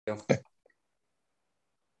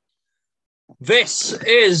This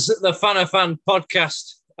is the Fan of Fan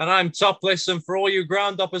podcast, and I'm Topless. And for all you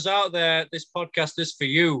groundhoppers out there, this podcast is for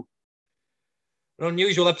you. An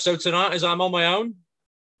unusual episode tonight as I'm on my own,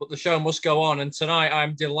 but the show must go on. And tonight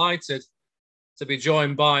I'm delighted to be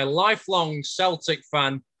joined by a lifelong Celtic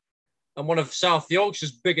fan and one of South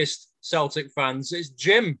Yorkshire's biggest Celtic fans. It's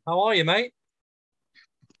Jim. How are you, mate?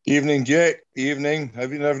 Evening, Jake. Evening.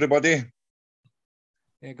 Evening, everybody.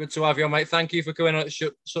 Yeah, good to have you, mate. Thank you for coming at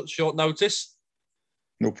such short notice.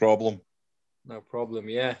 No problem. No problem,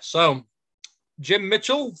 yeah. So, Jim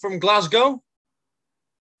Mitchell from Glasgow,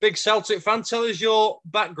 big Celtic fan. Tell us your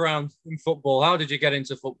background in football. How did you get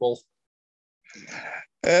into football?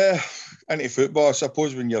 Into football, I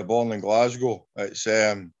suppose when you're born in Glasgow, it's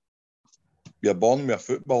you're born with a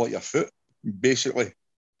football at your foot, basically.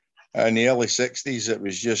 In the early 60s, it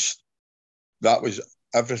was just, that was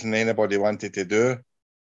everything anybody wanted to do.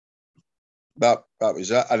 That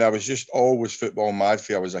was it. And I was just always football mad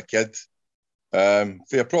for I was a kid.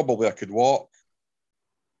 For probably I could walk.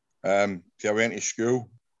 I went to school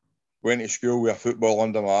with a football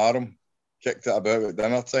under my arm, kicked it about at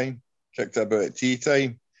dinner time, kicked it about at tea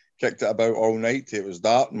time, kicked it about all night till it was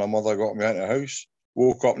dark. And my mother got me out of the house,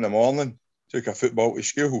 woke up in the morning, took a football to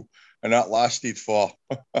school, and that lasted for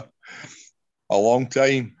a long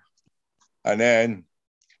time. And then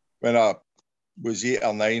when I was 8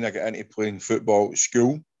 or 9, I got into playing football at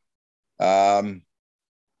school. And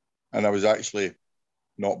I was actually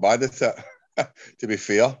not bad at it, to be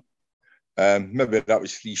fair. Maybe that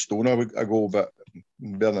was 3 stone ago, but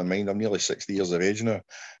bearing in mind, I'm nearly 60 years of age now.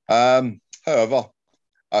 However,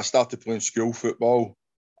 I started playing school football,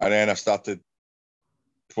 and then I started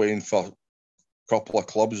playing for a couple of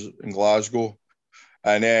clubs in Glasgow.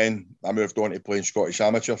 And then I moved on to playing Scottish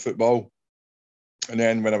amateur football. And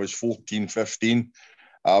then when I was 14, 15,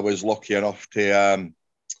 I was lucky enough to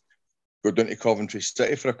go down to Coventry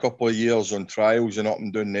City for a couple of years on trials and up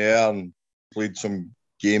and down there and played some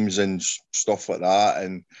games and stuff like that.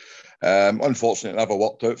 And unfortunately, it never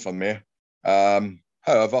worked out for me.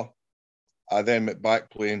 However, I then went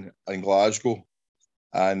back playing in Glasgow,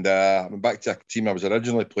 and I went back to a team I was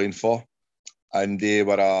originally playing for, and they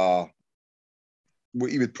were what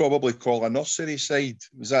you would probably call a nursery side.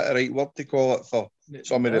 Was that the right word to call it for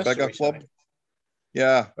some of the bigger clubs?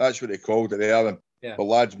 Yeah, that's what they called it there. Yeah. The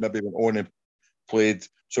lads maybe went on and played.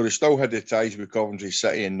 So they still had the ties with Coventry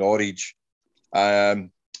City and Norwich. But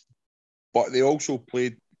they also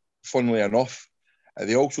played, funnily enough,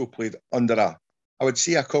 they also played under I would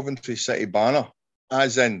say a Coventry City banner,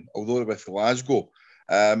 as in, although they were with Glasgow,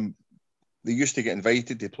 they used to get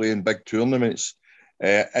invited to play in big tournaments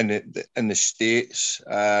in the States,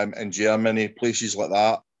 in Germany, places like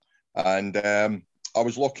that. And I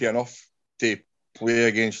was lucky enough to play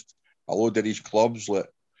against a load of these clubs like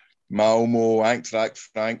Malmo, Eintracht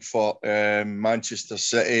Frankfurt, Manchester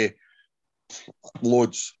City,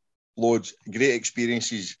 loads, great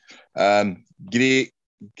experiences, great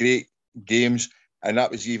games. And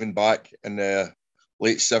that was even back in the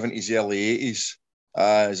late 70s, early 80s,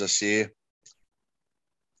 as I say.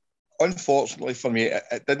 Unfortunately for me,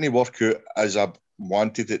 it didn't work out as I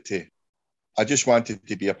wanted it to. I just wanted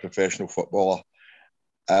to be a professional footballer.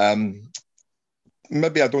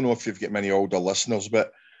 Maybe I don't know if you've got many older listeners,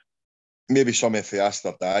 but maybe some if they ask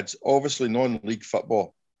their dads. Obviously, non-league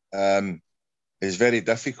football is very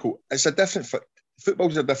difficult.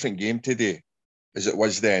 Football's a different game today as it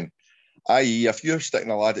was then. I.e., if you're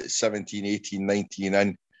sticking a lad at 17, 18, 19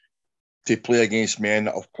 in to play against men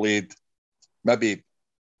that have played, maybe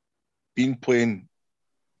been playing,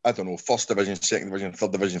 I don't know, first division, second division,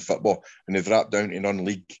 third division football, and they've wrapped down to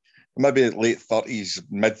non-league, maybe late 30s,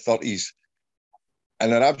 mid 30s,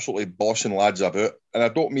 and they're absolutely bossing lads about. And I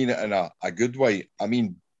don't mean it in a good way. I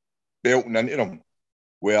mean belting into them,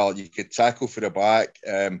 where you could tackle for the back,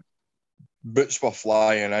 boots were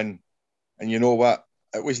flying in, and you know what?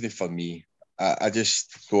 It wasn't for me. I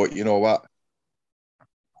just thought, you know what?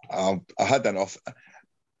 I had enough.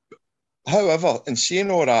 However, in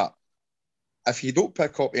saying all that, if you don't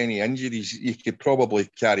pick up any injuries, you could probably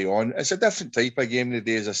carry on. It's a different type of game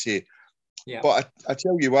today, as I say. Yeah. But I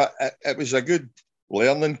tell you what, it was a good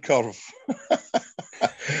learning curve.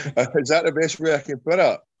 Is that the best way I can put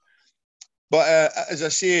it? But as I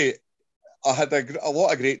say, I had a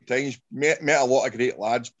lot of great times, met a lot of great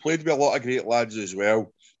lads, played with a lot of great lads as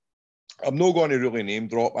well. I'm not going to really name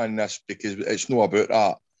drop on this because it's not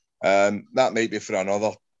about that. That might be for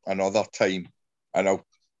another time. And I'll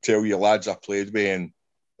tell you lads I played with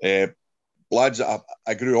and lads that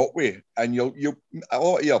I grew up with. And you a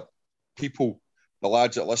lot of your people the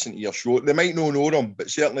lads that listen to your show, they might not know them, but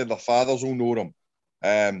certainly their fathers will know them,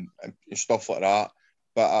 and stuff like that.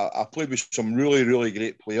 But I played with some really, really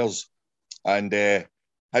great players, and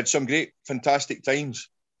had some great, fantastic times.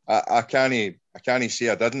 I can't say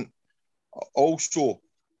I didn't. Also,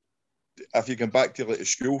 if you come back to like the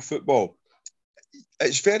school football,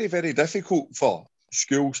 it's very, very difficult for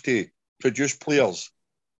schools to produce players.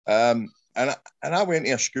 And I went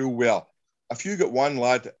to a school where if you get one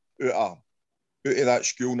lad out of that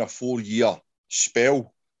school in a 4-year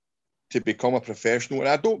spell to become a professional, and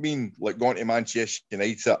I don't mean like going to Manchester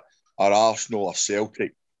United or Arsenal or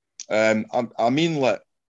Celtic. I mean like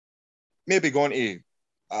maybe going to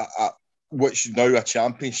which is now a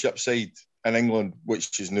championship side in England,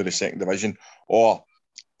 which is now the second division, or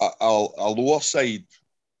a lower side,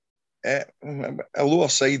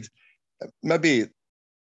 maybe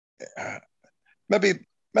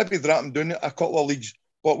drop them down a couple of leagues.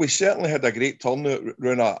 But we certainly had a great turnout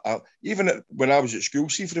around even when I was at school.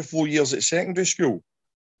 See, for the 4 years at secondary school,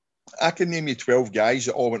 I can name you 12 guys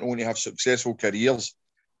that all went on to have successful careers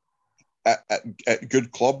at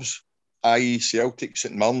good clubs, i.e. Celtic,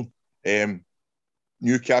 St Mirren,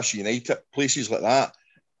 Newcastle United, places like that.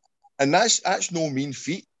 And that's no mean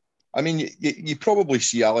feat. I mean, you probably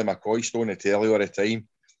see Ali McCoy still on the telly all the time.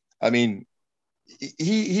 I mean,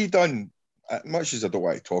 he done, much as I don't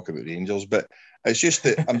want to talk about Rangers, but it's just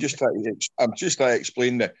that I'm just trying to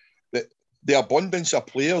explain the abundance of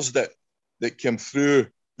players that came through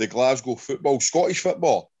the Glasgow football, Scottish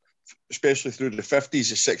football, especially through the 50s,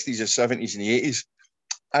 the 60s, the 70s, and the 80s.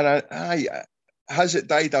 And has it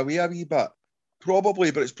died away a wee bit?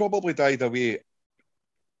 Probably, but it's probably died away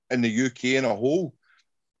in the UK in a whole.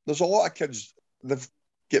 There's a lot of kids, they've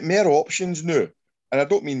got more options now. And I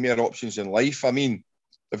don't mean more options in life. I mean,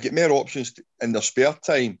 they've got more options in their spare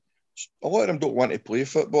time. A lot of them don't want to play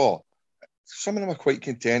football. Some of them are quite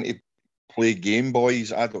content to play Game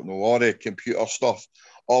Boys, I don't know, or the computer stuff,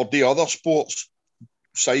 or do other sports.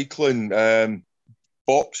 Cycling,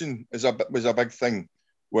 boxing was a big thing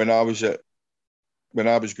when I was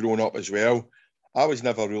growing up as well. I was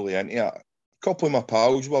never really into it. A couple of my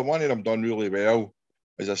pals, well, one of them done really well.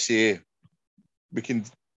 As I say, we can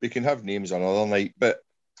have names another night, but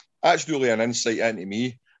that's really an insight into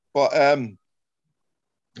me. But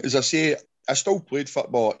as I say, I still played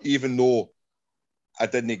football, even though I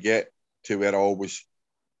didn't get to where I always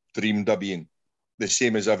dreamed of being, the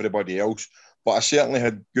same as everybody else. But I certainly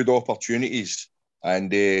had good opportunities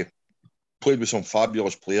and played with some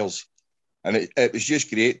fabulous players. And it was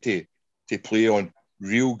just great to play on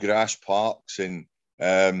real grass parks and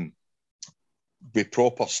with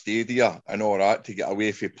proper stadia and all that, to get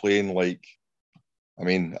away from playing like, I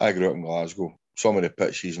mean, I grew up in Glasgow. Some of the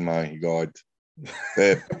pitches, my God.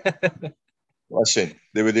 Listen,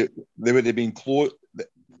 they would have been close.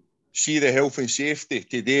 See the health and safety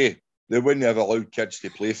today, they wouldn't have allowed kids to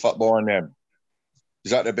play football in them.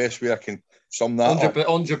 Is that the best way I can sum that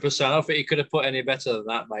 100%. I don't think you could have put any better than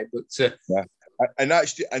that, mate. But yeah. And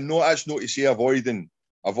that's not to say avoiding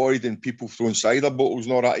people throwing cider bottles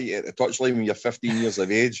and all that at the touchline when you're 15 years of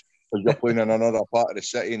age, because you're playing in another part of the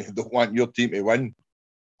city and you don't want your team to win.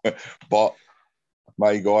 But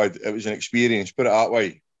my God, it was an experience. Put it that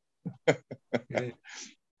way. Yeah.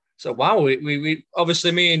 So wow, we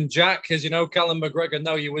obviously, me and Jack, as you know, Callum McGregor,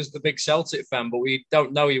 know you was the big Celtic fan, but we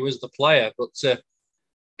don't know you was the player. But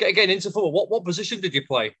getting into football, what position did you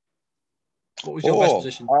play? What was your best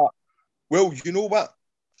position? Well, you know what?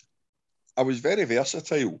 I was very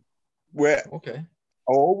versatile. Okay.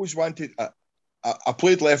 I always wanted. I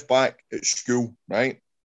played left back at school, right?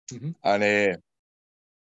 Mm-hmm.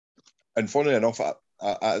 And funnily enough,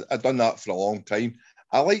 I'd done that for a long time.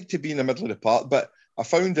 I like to be in the middle of the park, but I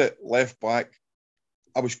found that left back,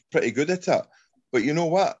 I was pretty good at it. But you know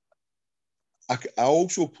what? I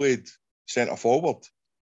also played centre forward.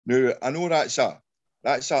 Now, I know that's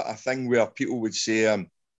a thing where people would say,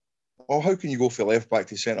 "Oh, how can you go from left back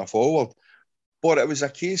to centre forward?" But it was a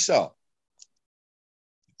case of,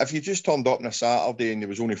 if you just turned up on a Saturday and there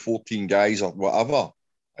was only 14 guys or whatever,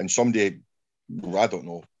 and somebody, I don't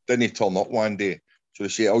know, didn't turn up one day, so they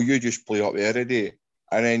say, "Oh, you just play up there today,"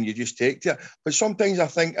 and then you just take to it. But sometimes I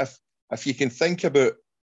think if you can think about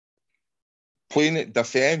playing at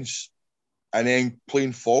defence and then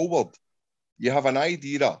playing forward, you have an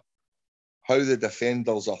idea of how the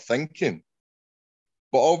defenders are thinking.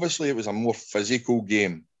 But obviously it was a more physical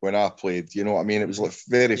game when I played, you know what I mean? It was like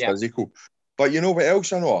very physical. But you know what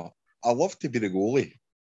else I know? I love to be the goalie.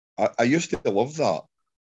 I used to love that.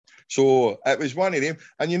 So it was one of them.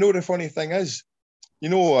 And you know the funny thing is, you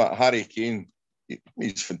know Harry Kane,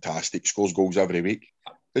 he's fantastic, scores goals every week.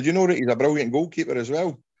 Did you know that he's a brilliant goalkeeper as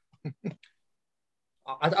well?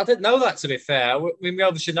 I didn't know that, to be fair. We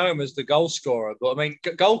obviously know him as the goal scorer, but I mean,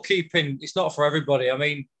 goalkeeping, it's not for everybody. I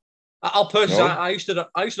mean, I'll personally, No. I used to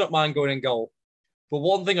not mind going in goal. But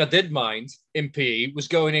one thing I did mind in PE was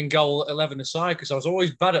going in goal at 11 aside because I was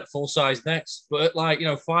always bad at full size nets. But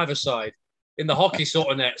at 5 aside in the hockey sort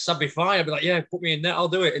of nets, I'd be fine. I'd be like, yeah, put me in net, I'll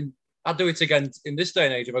do it. And I'd do it again in this day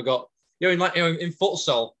and age if I got, in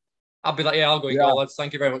futsal, I'd be like, yeah, I'll go in Yeah. goal, lads.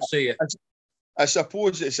 Thank you very much. See you. I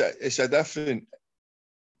suppose it's a different.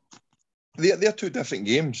 They're two different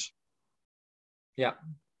games. Yeah.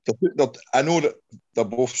 I know that they're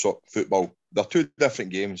both football. They're two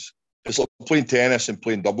different games. It's like playing tennis and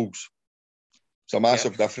playing doubles. It's a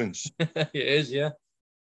massive difference. It is, yeah.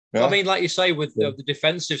 Yeah. I mean, like you say, with the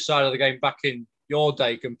defensive side of the game back in your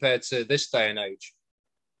day compared to this day and age,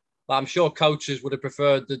 I'm sure coaches would have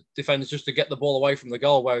preferred the defenders just to get the ball away from the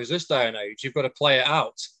goal, whereas this day and age, you've got to play it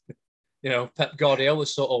out, Pep Guardiola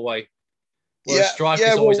sort of way. Whereas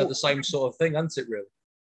strikers always had the same sort of thing, hasn't it, really?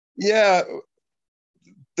 Yeah.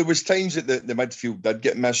 There was times that the midfield did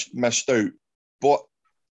get missed out. But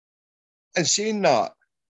in saying that,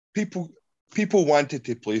 people wanted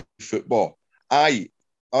to play football. I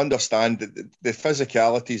understand that the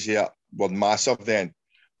physicalities here were massive then,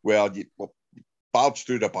 where you barge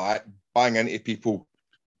through the back, bang into people.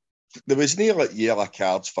 There was nearly yellow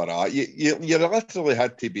cards for that. You literally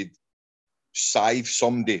had to be scythe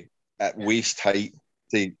somebody at waist height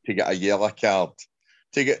to get a yellow card.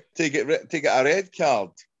 To get a red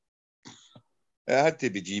card, it had to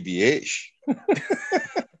be GBH.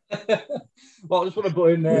 Well, I just want to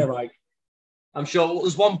put in there, I'm sure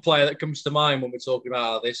there's one player that comes to mind when we're talking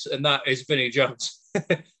about this, and that is Vinnie Jones.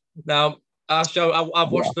 Now,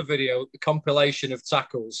 I've watched the video, the compilation of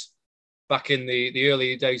tackles back in the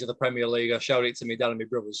early days of the Premier League. I showed it to me, dad and my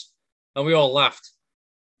brothers, and we all laughed.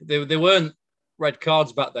 They weren't red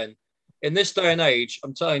cards back then. In this day and age,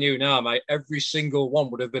 I'm telling you now, mate, every single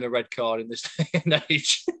one would have been a red card in this day and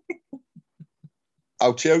age.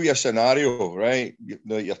 I'll tell you a scenario, right?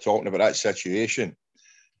 You're talking about that situation.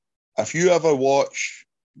 If you ever watch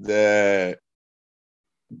the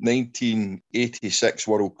 1986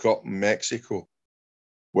 World Cup in Mexico,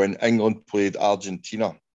 when England played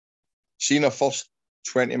Argentina, see in the first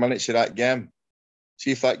 20 minutes of that game,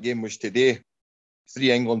 see if that game was today, 3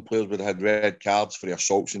 England players would have had red cards for the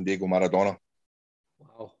assaults on Diego Maradona.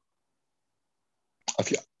 Wow.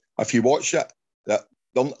 If you watch it,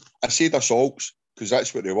 I said assaults because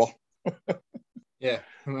that's what they were. Yeah,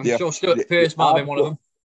 I'm sure Stuart Pearce might have been one of them.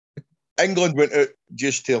 England went out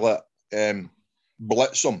just to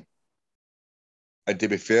blitz him. And to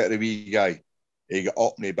be fair to the wee guy, he got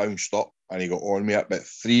up and he bounced up and he got on me. But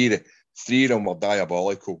three of them were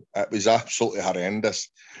diabolical. It was absolutely horrendous.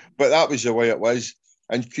 But that was the way it was.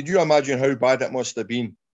 And could you imagine how bad it must have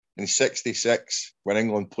been in '66 when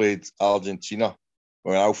England played Argentina,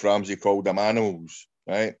 when Alf Ramsey called them animals,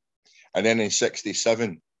 right? And then in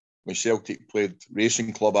 '67, when Celtic played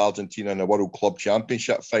Racing Club Argentina in the World Club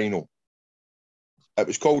Championship final, it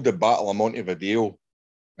was called the Battle of Montevideo,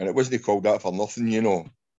 and it wasn't called that for nothing,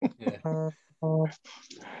 Yeah.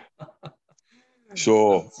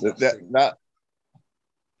 So that,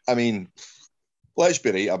 I mean, let's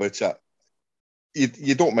be right about it.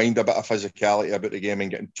 You don't mind a bit of physicality about the game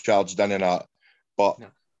and getting charged in and that, but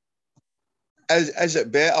is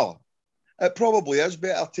it better? It probably is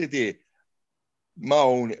better today. My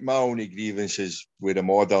only grievances with the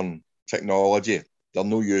modern technology, they're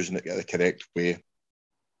not using it the correct way.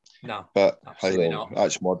 No, but absolutely not.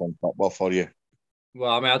 That's modern football for you.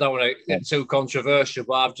 Well, I mean, I don't want to get too controversial,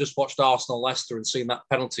 but I've just watched Arsenal-Leicester and seen that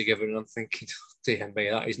penalty given, and I'm thinking, dear me,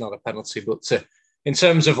 that is not a penalty. But in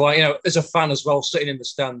terms of as a fan as well, sitting in the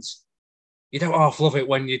stands, you don't half love it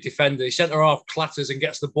when your defender, your centre half clatters and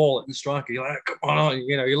gets the ball at the striker. You're like, come on,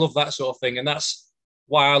 you love that sort of thing, and that's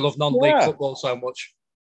why I love non-league football so much.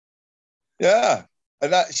 Yeah,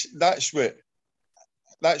 and that's what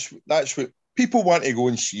people want to go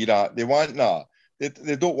and see. That they want that.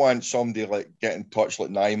 They don't want somebody like getting touched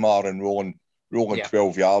like Neymar and rolling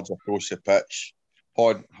 12 yards across the pitch,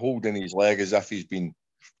 holding his leg as if he's been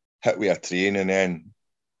hit with a train, and then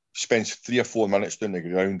spends 3 or 4 minutes down the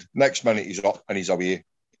ground. Next minute he's up and he's away.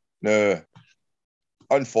 Now,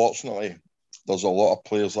 unfortunately, there's a lot of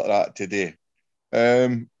players like that today.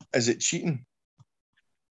 Is it cheating?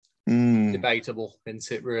 Debatable,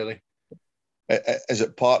 isn't it, really? Is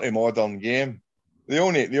it part of the modern game? The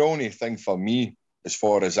only thing for me, as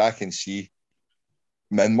far as I can see,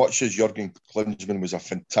 and much as Jurgen Klinsmann was a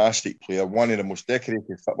fantastic player, one of the most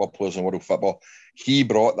decorated football players in world football, he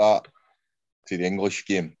brought that to the English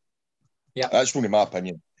game. Yeah, that's only my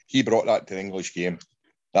opinion. He brought that to the English game.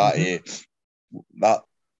 That that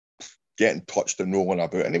getting touched and rolling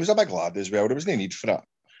about, and he was a big lad as well. There was no need for that.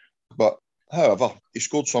 But however, he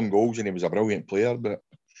scored some goals and he was a brilliant player. But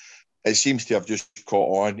it seems to have just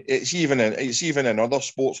caught on. It's even in other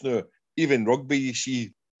sports now. Even rugby, you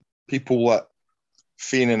see people that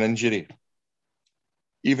feign an injury.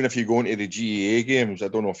 Even if you go into the GAA games, I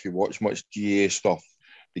don't know if you watch much GAA stuff,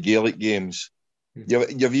 the Gaelic games. You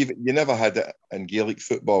never had it in Gaelic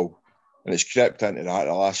football, and it's crept into that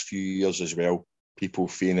the last few years as well. People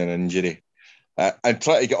feigning an injury and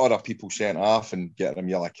try to get other people sent off and get them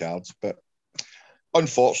yellow cards. But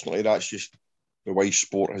unfortunately, that's just the way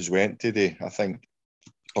sport has went today. I think,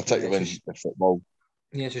 particularly in football.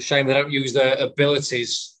 Yeah, it's a shame they don't use their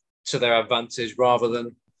abilities to their advantage rather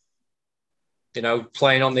than,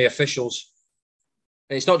 playing on the officials.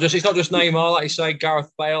 It's not just Neymar, like you say.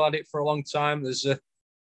 Gareth Bale had it for a long time. There's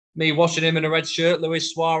me watching him in a red shirt,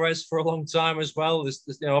 Luis Suarez for a long time as well. There's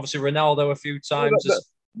obviously Ronaldo a few times.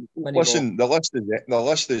 Listen, the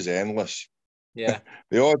list is endless. Yeah,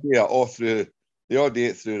 they all do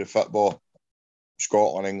it through the football.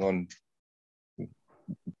 Scotland, England,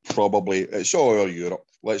 probably it's all over Europe.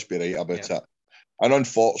 Let's be right about it. And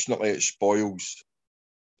unfortunately, it spoils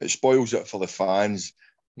it for the fans.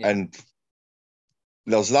 Yeah. And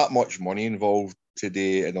there's that much money involved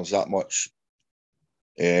today, and there's that much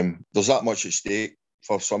at stake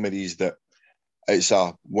for some of these that it's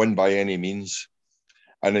a win by any means.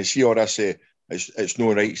 And it's here I say it's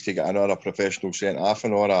no rights to get another professional sent off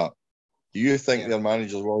and all that. Do you think their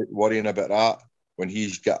manager's worrying about that when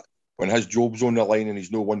his job's on the line and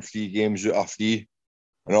he's no won 3 games out of 3,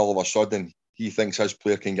 and all of a sudden he thinks his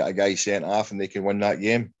player can get a guy sent off and they can win that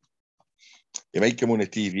game? He might come on the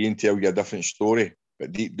TV and tell you a different story,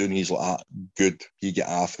 but deep down he's like, good, he get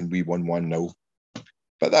off and we won 1-0.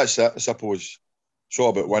 But that's it, I suppose. It's all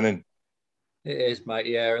about winning. It is, mate,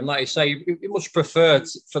 yeah. And like you say, you much prefer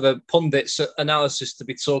for the pundits' analysis to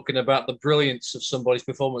be talking about the brilliance of somebody's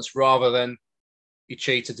performance rather than you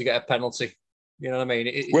cheated to get a penalty. You know what I mean?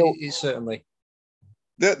 It certainly.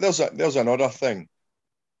 There's another thing.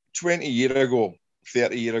 20 years ago,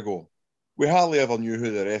 30 years ago, we hardly ever knew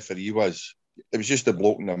who the referee was. It was just a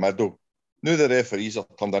bloke in the middle. Now the referees are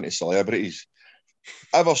turned into celebrities.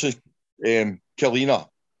 Ever since Kalina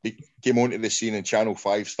came onto the scene and Channel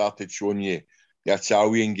 5 started showing you the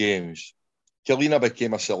Italian games, Kalina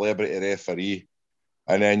became a celebrity referee,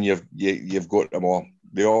 and then you've got them all.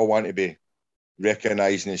 They all want to be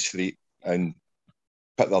recognised in the street and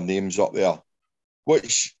put their names up there.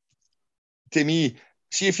 Which, to me,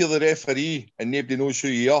 see if you're the referee and nobody knows who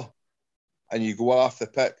you are, and you go off the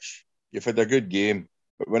pitch, you've had a good game.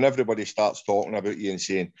 But when everybody starts talking about you and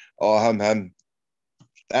saying, "Oh, him,"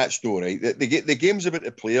 that's no right. The game's about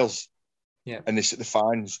the players, and the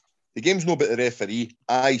fans. The game's not about the referee.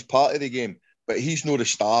 He's part of the game, but he's not the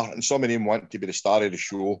star, and some of them want to be the star of the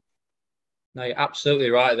show. No, you're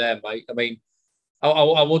absolutely right there, mate. I mean,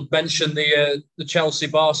 I would mention the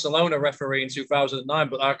Chelsea-Barcelona referee in 2009,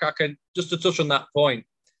 but I can, just to touch on that point,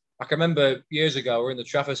 I can remember years ago we were in the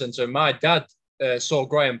Trafford Centre, and my dad saw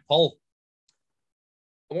Graham Poll.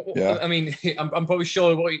 Yeah. I mean, I'm probably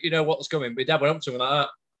sure what's coming, but Dad went up to him like that.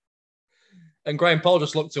 And Graham Poll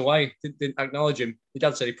just looked away, didn't acknowledge him. My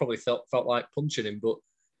dad said he probably felt like punching him, but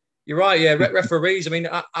you're right, yeah. Referees, I mean,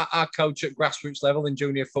 I coach at grassroots level in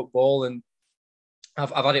junior football, and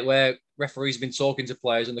I've had it where referees have been talking to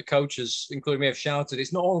players and the coaches, including me, have shouted,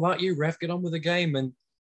 "It's not all about you, ref, get on with the game." And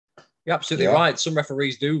you're absolutely right. Some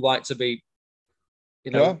referees do like to be,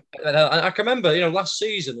 I can remember, last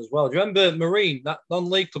season as well. Do you remember Marine, that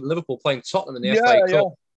non-league club, Liverpool, playing Tottenham in the FA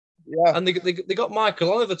Cup? Yeah. And they got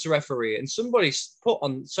Michael Oliver to referee it, and somebody put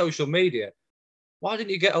on social media, "Why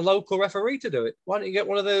didn't you get a local referee to do it? Why didn't you get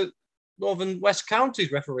one of the Northern West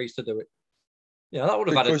Counties referees to do it?" Yeah, that would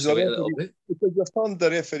have added to it a little bit. Because you've turned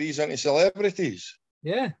the referees into celebrities.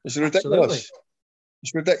 Yeah, it's ridiculous. Absolutely.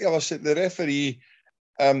 It's ridiculous that the referee.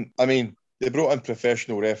 I mean, they brought in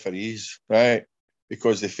professional referees, right?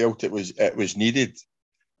 Because they felt it was needed.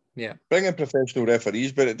 Yeah, bring in professional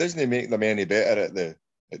referees, but it doesn't make them any better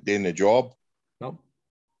at doing the job. No.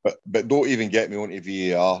 But don't even get me onto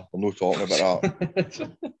VAR. I'm not talking about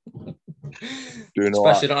that.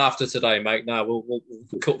 Especially not after today, mate. No, we'll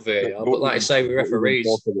cut VAR. But like I say, we referees.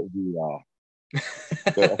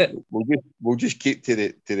 But we'll just keep to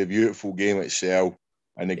the beautiful game itself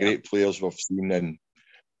and the great players we've seen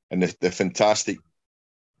and the fantastic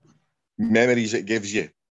memories it gives you.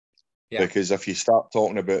 Yeah. Because if you start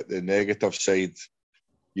talking about the negative side,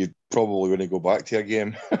 you'd probably want to go back to a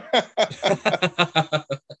game.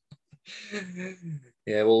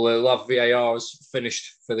 Yeah, we'll have VARs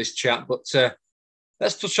finished for this chat, but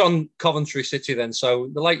let's touch on Coventry City then. So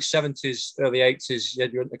the late 70s, early 80s,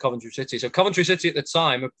 you went to Coventry City. So Coventry City at the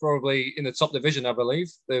time are probably in the top division, I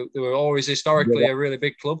believe. They were always historically a really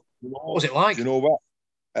big club. What was it like? Do you know what?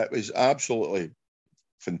 It was absolutely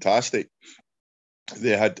fantastic.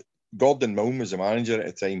 They had Gordon Milne was the manager at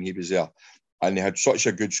the time he was there, and they had such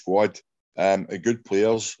a good squad, good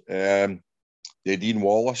players. They had Ian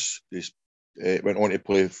Wallace, went on to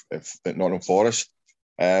play at Nottingham Forest.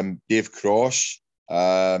 Dave Cross,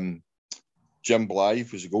 Jim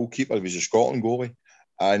Blythe was the goalkeeper. He was a Scotland goalie,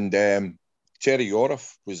 and Terry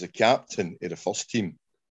Yorath was the captain of the first team.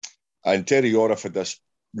 And Terry Yorath had this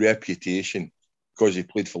reputation because he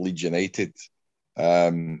played for Leeds United.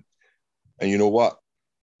 And you know what?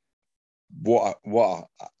 What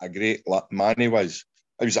a great man he was.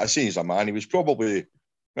 I say he's a man. He was probably,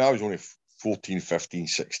 I was only 14, 15,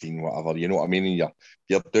 16, whatever. You know what I mean? And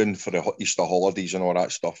you're doing for the Easter holidays and all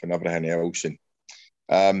that stuff and everything else.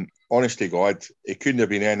 And honest to God, it couldn't have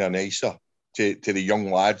been any nicer to the young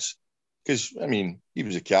lads. Because, I mean, he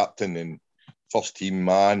was a captain and first team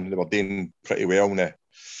man. They were doing pretty well in the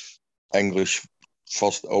English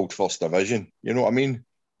first division. You know what I mean?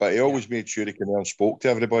 But he always made sure he came there and spoke to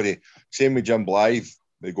everybody. Same with Jim Blythe,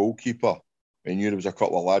 the goalkeeper. I knew there was a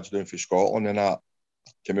couple of lads down for Scotland and that.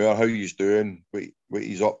 Come here, how he's doing, what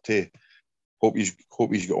he's up to. Hope he's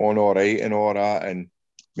got on all right and all that, and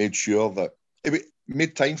made sure that it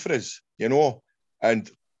made time for us, you know. And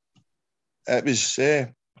it was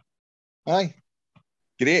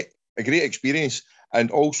great, a great experience. And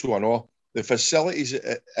also, I know the facilities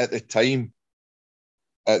at the time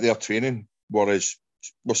at their training was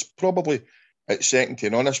probably at second to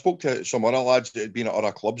none. I spoke to some other lads that had been at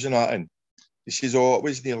other clubs and that, and he says, "Oh, it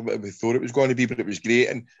wasn't what we thought it was going to be, but it was great."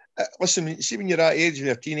 And listen, see, when you're that age, when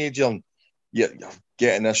you're a teenager, and you're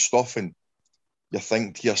getting this stuff, and you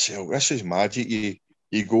think to yourself, "This is magic."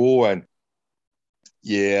 You go and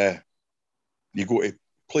you go to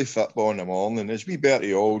play football in the morning. As wee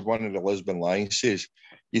Bertie Auld, one of the Lisbon Lions, says,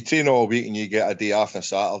 "You train all week and you get a day off on a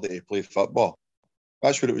Saturday to play football."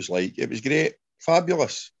 That's what it was like. It was great,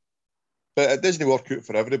 fabulous. But it doesn't work out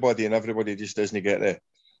for everybody, and everybody just doesn't get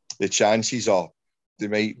the chances, or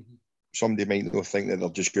somebody might not think that they're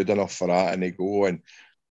just good enough for that, and they go, and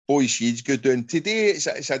boy, she's good doing. Today,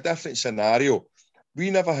 it's a different scenario. We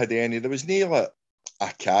never had any. There was no like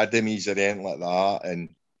academies or anything like that,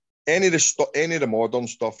 and any of the modern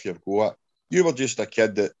stuff you've got. You were just a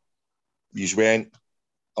kid that you went,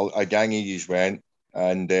 a gang of you went,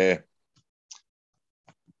 and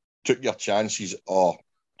took your chances or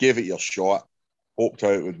gave it your shot, hoped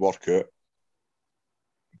how it would work out.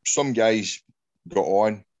 Some guys got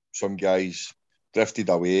on, some guys drifted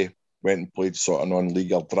away, went and played sort of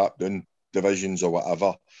non-league or dropped down divisions or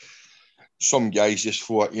whatever. Some guys just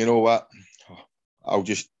thought, you know what, I'll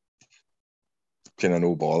just kind of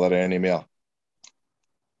no bother anymore.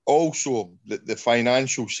 Also, the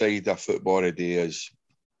financial side of football today is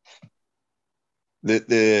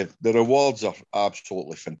the rewards are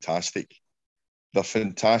absolutely fantastic. They're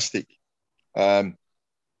fantastic. And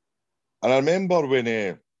I remember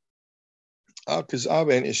when because I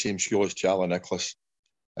went to the same school as Charlie Nicholas.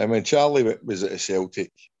 And when Charlie was at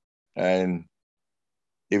Celtic and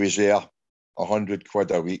he was there, 100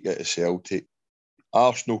 quid a week at Celtic,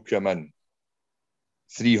 Arsenal came in,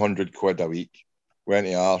 300 quid a week, went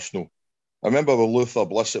to Arsenal. I remember when Luther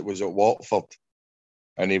Blissett was at Watford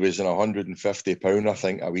and he was in £150, I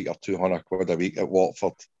think, a week, or 200 quid a week at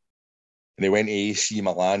Watford. And he went to AC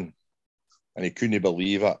Milan and he couldn't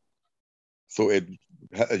believe it. Thought he'd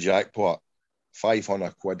hit the jackpot.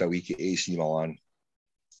 500 quid a week at AC Milan.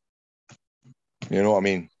 You know what I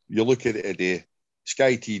mean? You look at it today,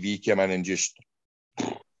 Sky TV came in and just...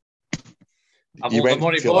 I want the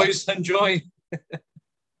money, boys, enjoy.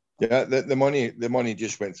 Yeah, the money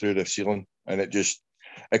just went through the ceiling, and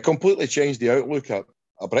it completely changed the outlook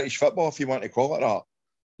of British football, if you want to call it that.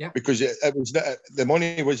 Yeah. Because the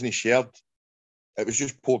money wasn't shared. It was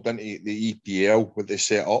just poured into the EPL, what they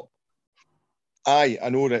set up. I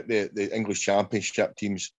know that the English Championship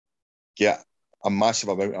teams get a massive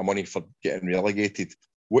amount of money for getting relegated.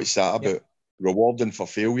 What's that about? Yep. Rewarding for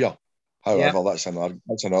failure. However, yep.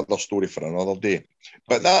 that's another story for another day.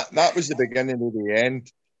 But that was the beginning of the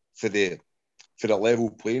end for the level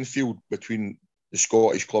playing field between the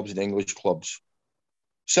Scottish clubs and English clubs.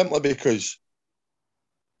 Simply because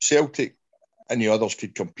Celtic and the others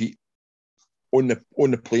could compete on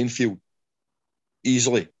the playing field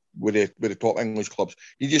easily with the top English clubs.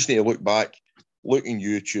 You just need to look back, look in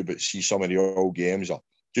YouTube and see some of the old games, or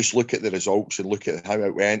just look at the results and look at how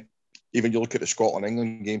it went. Even you look at the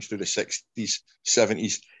Scotland-England games through the 60s,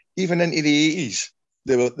 70s, even into the 80s,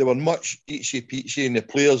 they were much eachy-peachy, and the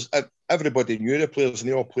players, everybody knew the players, and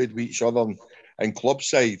they all played with each other in club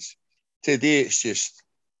sides. Today,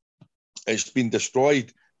 it's been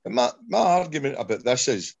destroyed. And my argument about this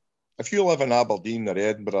is, if you live in Aberdeen or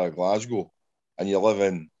Edinburgh or Glasgow, and you live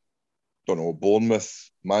in, don't know, Bournemouth,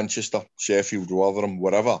 Manchester, Sheffield, Rotherham,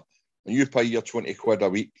 wherever, and you pay your 20 quid a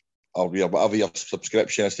week, or whatever your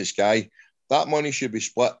subscription is to Sky, that money should be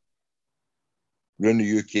split around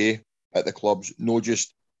the UK at the clubs, not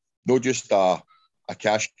just a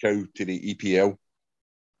cash cow to the EPL.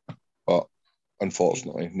 But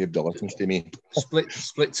unfortunately, nobody listens to me.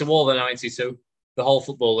 Split to all the 92, the whole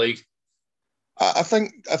Football League. I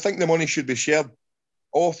think the money should be shared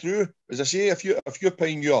all through. As I say, if you're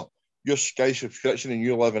paying your Sky subscription and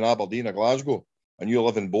you live in Aberdeen or Glasgow and you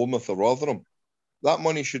live in Bournemouth or Rotherham, that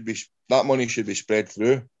money should be spread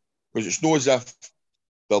through, because it's not as if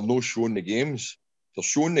they're not showing the games. They're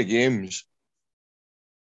showing the games,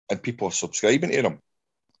 and people are subscribing to them.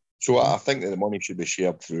 So I think that the money should be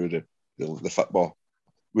shared through the football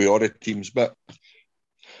with all the teams. But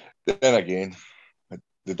then again,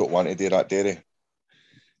 they don't want to do that, do they?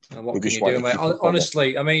 And what can you do, mate?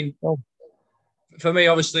 Honestly, I mean, for me,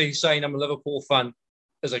 obviously, saying I'm a Liverpool fan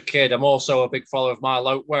as a kid, I'm also a big follower of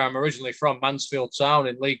Milo, where I'm originally from, Mansfield Town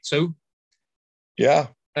in League Two. Yeah.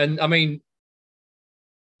 And I mean,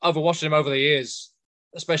 over watching him over the years,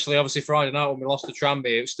 especially obviously Friday night when we lost to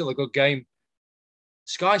Tranmere, it was still a good game.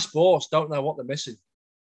 Sky Sports don't know what they're missing.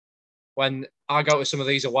 When I go to some of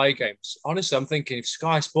these away games, honestly, I'm thinking if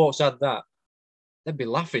Sky Sports had that, they'd be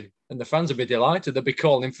laughing and the fans would be delighted. They'd be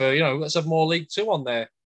calling for, let's have more League Two on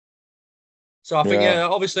there. So I think,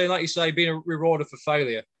 obviously, like you say, being a rewarder for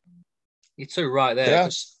failure, you're too right there. Yeah.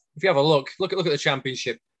 Because if you have a look at the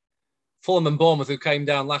Championship, Fulham and Bournemouth, who came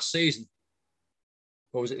down last season,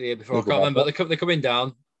 what was it the year before? I can't remember. They're coming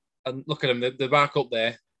down, and look at them. They're back up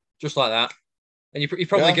there, just like that. And you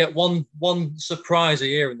probably get one surprise a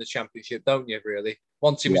year in the Championship, don't you? Really,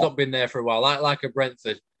 one team who's not been there for a while, like a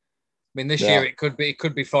Brentford. I mean, this year it could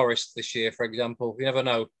be Forest. This year, for example, you never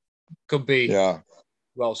know. Could be. Yeah.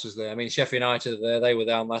 Who else is there? I mean, Sheffield United are there. They were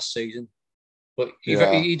down last season, but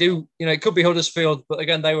you do. It could be Huddersfield, but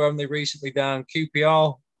again, they were only recently down.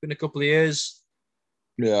 QPR been a couple of years.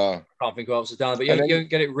 Yeah. I can't think who else is down, but you don't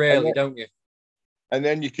get it rarely, don't you? And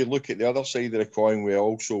then you could look at the other side of the coin,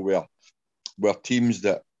 where teams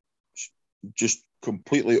that just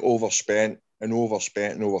completely overspent,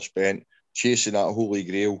 chasing that holy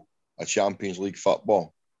grail of Champions League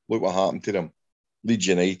football. Look what happened to them. Leeds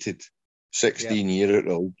United, 16 years out of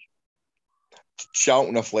the league.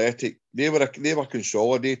 Charlton Athletic, they were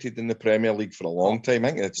consolidated in the Premier League for a long time.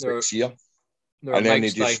 I think it's 6 years. And then they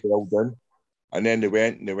just fell down. And then they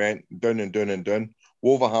went down and down and down.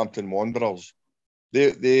 Wolverhampton Wanderers,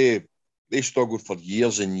 they struggled for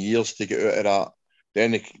years and years to get out of that.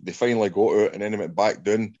 Then they finally got out, and then they went back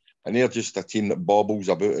down. And they're just a team that bobbles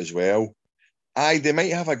about as well. They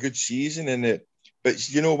might have a good season in it, but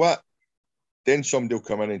you know what? Then somebody will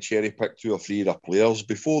come in and cherry pick 2 or 3 of their players.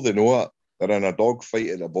 Before they know it, they're in a dogfight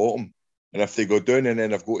at the bottom. And if they go down and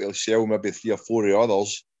then they've got to sell maybe 3 or 4 of the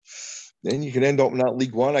others, then you can end up in that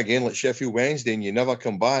League One again, like Sheffield Wednesday, and you never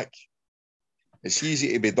come back. It's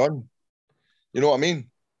easy to be done. You know what I mean?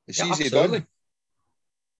 It's easy done.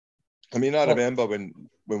 I mean, I remember when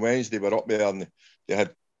Wednesday were up there and they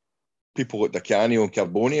had people like DeCanio and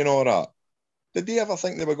Carboni and all that. Did they ever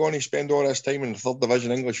think they were going to spend all this time in the 3rd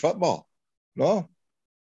Division English football? No.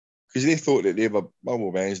 Because they thought that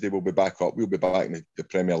Wednesday will be back up. We'll be back in the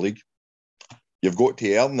Premier League. You've got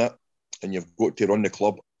to earn it, and you've got to run the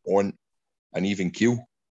club on an even keel.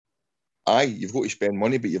 You've got to spend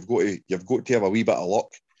money, but you've got to have a wee bit of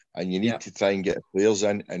luck, and you need to try and get the players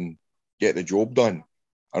in and get the job done.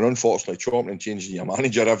 And unfortunately, chopping and changing your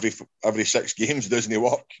manager every 6 games doesn't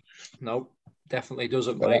work. No, definitely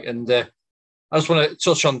doesn't, mate. And I just want to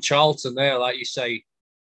touch on Charlton there, like you say.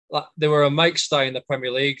 Like, they were a make-stay in the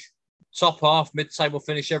Premier League, top half, mid-table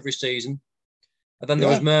finish every season. And then there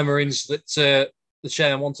was murmurings that the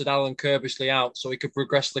chairman wanted Alan Kirbishley out so he could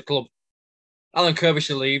progress the club. Alan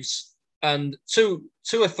Kirbishley leaves, and two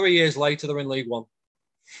or 3 years later, they're in League One.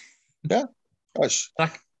 Yeah.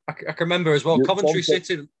 I can remember as well, Coventry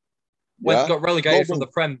City got relegated from the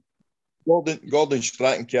Prem. Gordon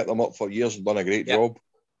Stratton kept them up for years and done a great job.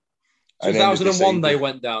 2001, they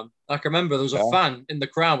went down. I can remember there was a fan in the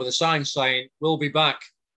crowd with a sign saying, "We'll be back."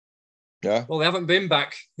 Yeah. Well, they haven't been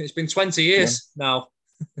back. It's been 20 years now.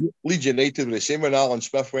 Leeds United were the same when Alan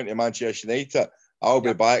Smith went to Manchester United. I'll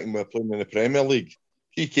be back and we're playing in the Premier League.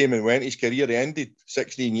 he came and went. His career ended.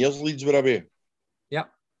 16 years Leeds were away. Yeah.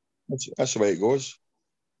 That's the way it goes.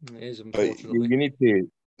 It is, But unfortunately. you need to...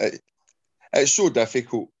 It's so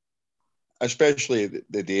difficult, especially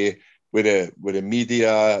the day with the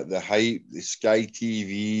media, the hype, the Sky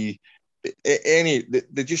TV,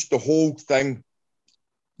 just the whole thing,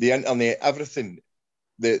 the internet, everything,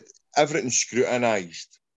 everything's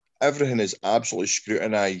scrutinised. Everything is absolutely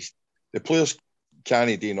scrutinised. The players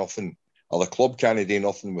can't do nothing, or the club can't do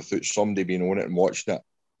nothing without somebody being on it and watching it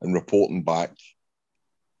and reporting back.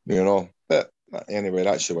 You know, but anyway,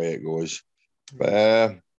 that's the way it goes.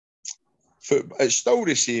 But it's still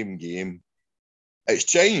the same game. It's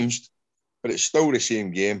changed, but it's still the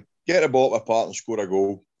same game. Get the ball apart and score a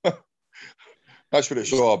goal. That's what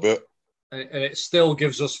it's all about. And it still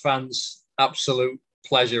gives us fans absolute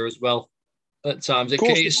pleasure as well. At times,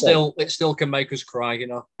 it still can make us cry, you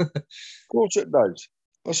know. Of course it does.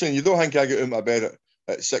 Listen, you don't think I get out of my bed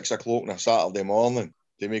at 6 o'clock on a Saturday morning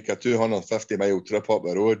to make a 250-mile trip up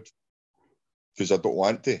the road because I don't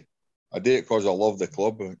want to. I do it because I love the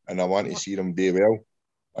club and I want to see them do well.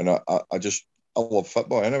 And I love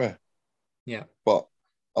football anyway. Yeah. But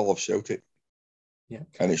I love Celtic. Yeah.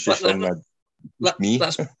 And it's just me.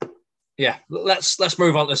 Let's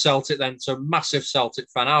move on to Celtic then. So massive Celtic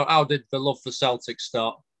fan. How did the love for Celtic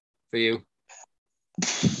start for you?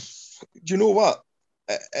 Do you know what?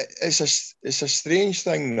 It's a strange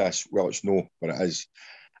thing. It's no, but it is.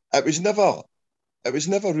 It was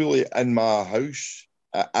never really in my house,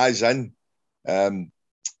 as in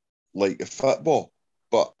like the football.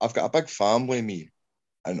 But I've got a big family, me,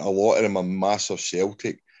 and a lot of them are massive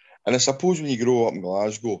Celtic. And I suppose when you grow up in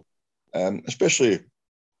Glasgow, especially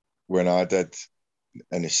when I did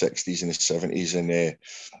in the 60s and the 70s, and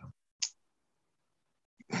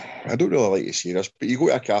I don't really like to say this, but you go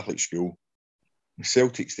to a Catholic school,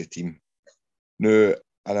 Celtic's the team. No,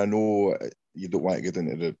 and I know you don't want to get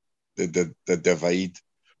into the divide,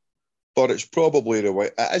 but it's probably the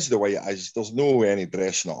way it is. The way it is. There's no any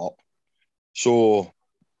dressing it up. So,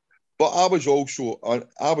 but I was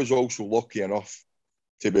also lucky enough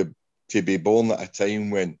to be born at a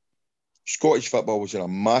time when Scottish football was in a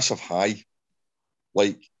massive high.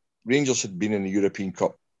 Like Rangers had been in the European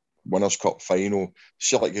Cup Winners' Cup final.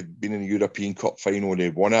 Celtic had been in the European Cup final and they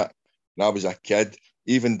won it. And I was a kid.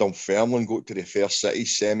 Even Dunfermline got to the Fair City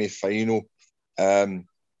semi-final. Then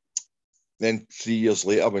 3 years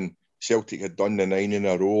later, when Celtic had done the 9 in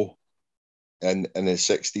a row in the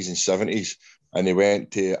 60s and 70s, and they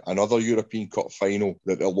went to another European Cup final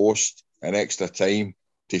that they lost in extra time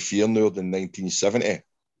to Feyenoord in 1970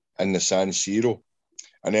 in the San Siro.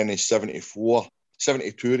 And then in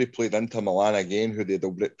 72, they played Inter Milan again, who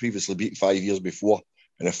they'd previously beat 5 years before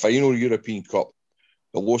in the final European Cup.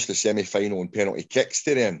 They lost the semi-final in penalty kicks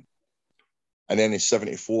to them. And then in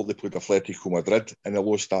 74, they played Atletico Madrid and they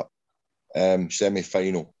lost that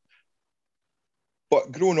semi-final.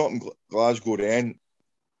 But growing up in Glasgow then,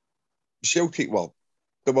 Celtic,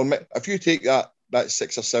 if you take that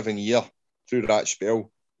 6 or 7 year through that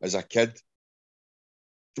spell as a kid,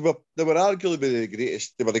 they were arguably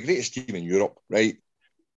the greatest team in Europe, right?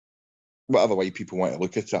 Whatever way people want to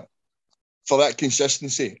look at it. For that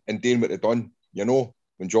consistency and doing what they've done, you know,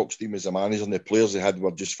 when Jock Stein was the manager and the players they had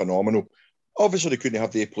were just phenomenal. Obviously, they couldn't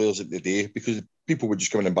have the players at the day because people would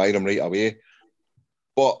just come in and buy them right away.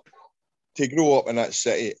 But to grow up in that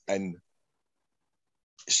city and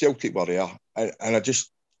Celtic were there, and I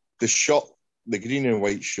just, the shirt, the green and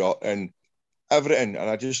white shirt and everything, and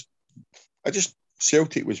I just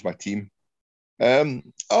Celtic was my team.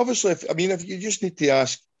 Obviously, if you just need to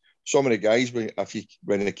ask some of the guys when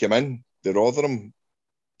they came in, the Rotherham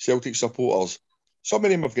Celtic supporters, some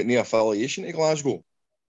of them have got no affiliation to Glasgow.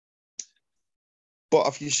 But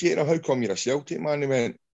if you say, how come you're a Celtic man? They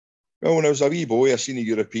went, well, when I was a wee boy, I seen the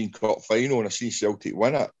European Cup final and I seen Celtic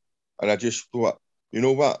win it. And I just thought, you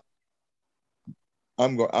know what?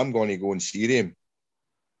 I'm going to go and see them.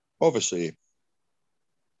 Obviously,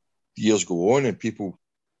 years go on and people,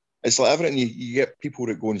 it's like everything, you get people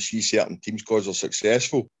that go and see certain teams because they're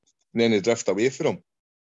successful and then they drift away from them.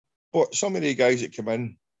 But some of the guys that come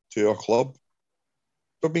in to our club,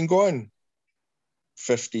 they've been going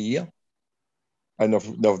 50 years and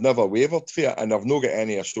they've never wavered for it, and they've not got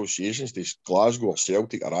any associations to Glasgow or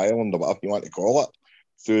Celtic or Ireland or whatever you want to call it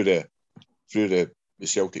through the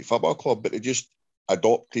Celtic Football Club, but they just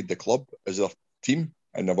adopted the club as their team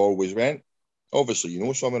and they've always went. Obviously, you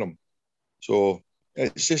know some of them. So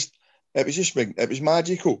it was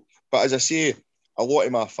magical. But as I say, a lot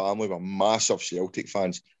of my family were massive Celtic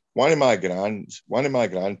fans. One of my grandparents,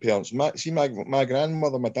 my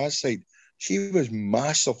grandmother, my dad's side, she was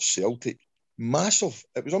massive Celtic, massive.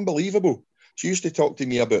 It was unbelievable. She used to talk to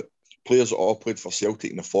me about players that all played for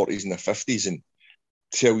Celtic in the 40s and the 50s and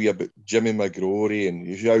tell you about Jimmy McGrory and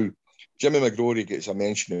how Jimmy McGrory gets a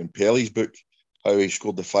mention in Pelly's book, how he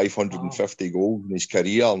scored the 550 goals in his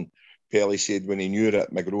career. And Pelly said when he knew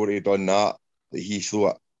that McGrory had done that he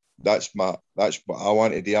thought, that's what I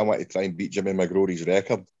want to do. I want to try and beat Jimmy McGrory's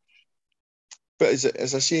record. But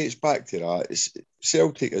as I say, it's back to that.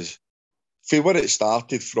 Celtic is, from where it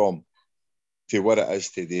started from to where it is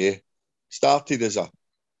today, it started as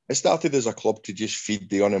a club to just feed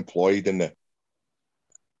the unemployed and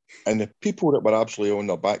the people that were absolutely on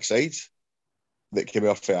their backsides that came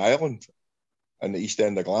off the island and the East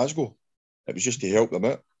End of Glasgow. It was just to help them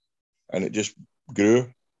out. And it just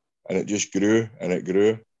grew and it just grew and it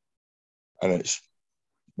grew. And it's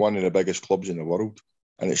one of the biggest clubs in the world.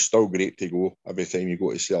 And it's still great to go every time you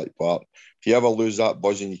go to Celtic Park. If you ever lose that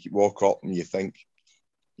buzz and you keep walk up and you think,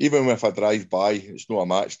 even if I drive by, it's not a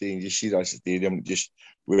match day and you see that stadium, just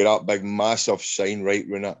with that big massive sign right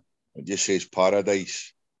around it, it just says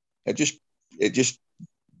Paradise. It just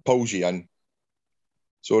pulls you in.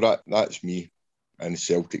 So that's me. And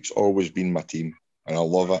Celtic's always been my team. And I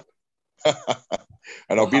love it.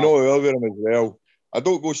 And I've been all over them as well. I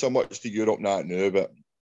don't go so much to Europe now, but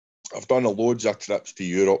I've done loads of trips to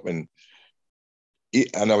Europe and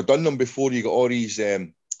I've done them before. You got all these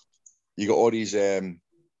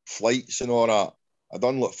flights and all that. I've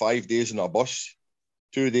done like 5 days in a bus,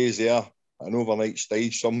 2 days there, an overnight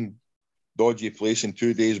stay, some dodgy place, and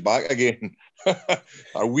 2 days back again.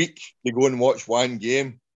 A week to go and watch one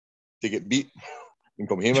game to get beat and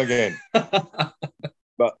come home again.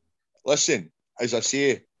 But listen, as I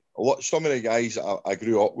say, some of the guys that I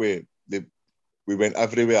grew up with, we went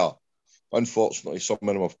everywhere. Unfortunately, some of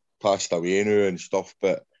them have passed away now and stuff,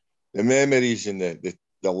 but the memories and the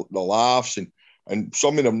laughs and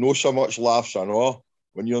some of them no so much laughs, I know,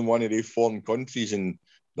 when you're in one of these foreign countries and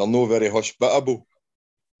they're not very hospitable.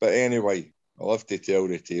 But anyway, I love to tell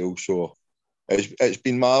the tale, so it's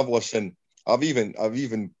been marvellous, and I've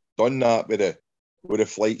even done that with the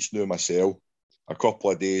flights now myself, a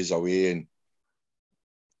couple of days away, and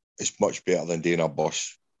it's much better than doing a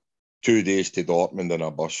bus. 2 days to Dortmund in a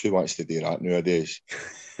bus. Who wants to do that nowadays?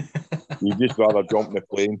 You just rather jump in the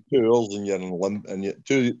plane 2 hours and you're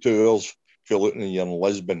in 2 hours for looking and you're in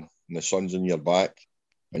Lisbon and the sun's on your back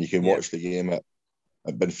and you can watch the game at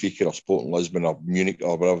Benfica or Sporting Lisbon or Munich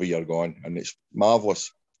or wherever you're going, and it's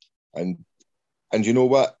marvellous. And you know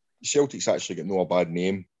what? Celtic's actually got no bad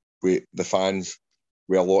name with the fans,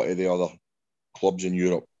 with a lot of the other clubs in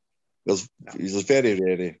Europe. There's very,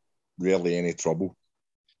 very rarely any trouble.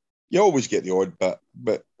 You always get the odd bit,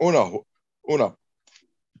 but on a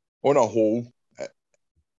whole,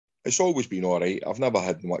 it's always been all right. I've never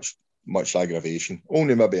had much aggravation.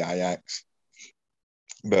 Only maybe Ajax,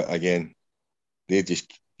 but again, they're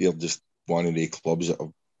just one of the clubs that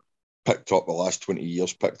have picked up the last 20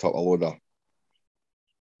 years, picked up a load of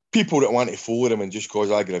people that want to follow them and just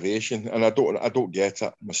cause aggravation. And I don't get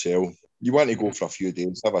it myself. You want to go for a few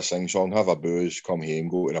days, have a sing-song, have a booze, come home,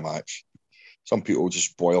 go to the match. Some people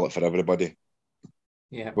just spoil it for everybody.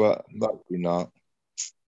 Yeah. But that's been that.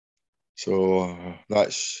 So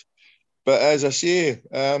but as I say,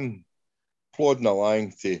 plodding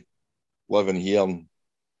along to living here and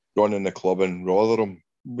running the club in Rotherham,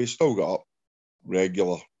 we still got up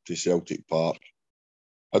regular to Celtic Park.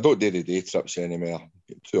 I don't do the day trips anymore.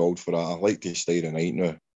 Get too old for that. I like to stay the night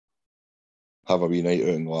now. Have a wee night out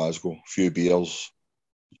in Glasgow, a few beers,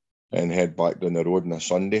 and head back down the road on a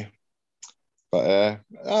Sunday. But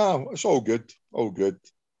it's all good, all good.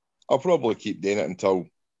 I'll probably keep doing it until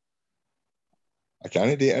I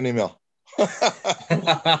can't do it anymore.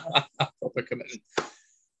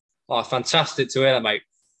 Oh, fantastic to hear that, mate.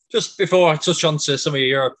 Just before I touch on to some of your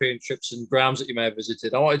European trips and grounds that you may have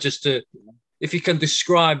visited, I wanted just to, if you can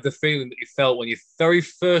describe the feeling that you felt when your very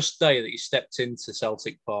first day that you stepped into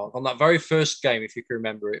Celtic Park, on that very first game, if you can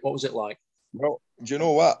remember it, what was it like? Well, do you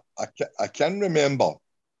know what? I can remember.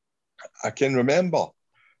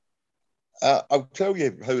 I'll tell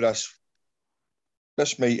you how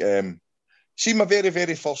this might see my very,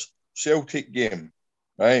 very first Celtic game,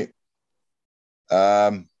 right?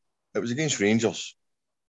 It was against Rangers,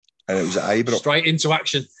 and it was at Ibrox. Straight into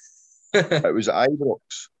action. It was at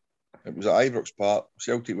Ibrox. It was at Ibrox Park.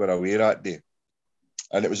 Celtic were away that day,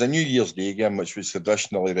 and it was a New Year's Day game, which was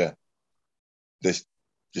traditionally the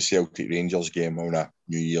Celtic Rangers game on a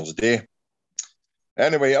New Year's Day.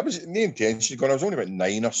 Anyway, I was no intention going. I was only about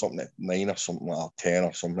 9 or something, or 10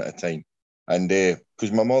 or something at the time. And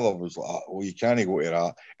because my mother was like, "Oh, you can't go to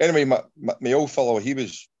that." Anyway, my old fellow, he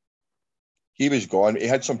was he was gone. He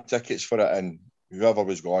had some tickets for it, and whoever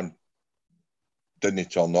was gone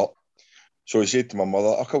didn't turn up. So he said to my mother,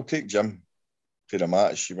 I'll take Jim to the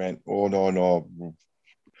match. She went, oh, no.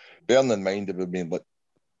 Bearing in mind, there would have been like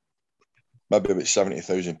maybe about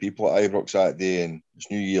 70,000 people at Ibrox that day, and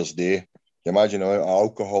it's New Year's Day. Can you imagine how much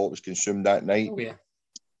alcohol was consumed that night? Oh, yeah.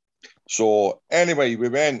 So anyway, we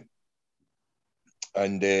went,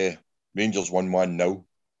 and Rangers won 1-0.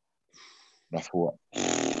 And I thought,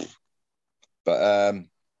 but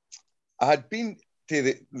I had been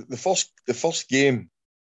to the first game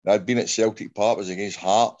that I'd been at Celtic Park was against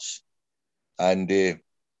Hearts, and it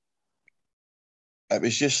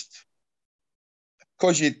was just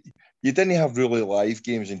because you didn't have really live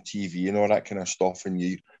games on TV and all that kind of stuff, and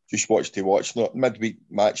you just watch midweek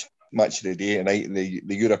match of the day tonight and the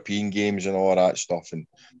European games and all that stuff, and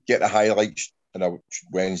get the highlights on a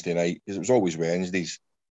Wednesday night because it was always Wednesdays.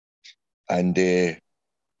 And the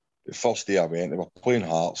first day I went, they were playing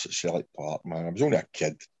Hearts at Celtic Park. Man, I was only a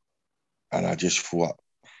kid, and I just thought,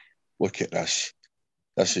 look at this.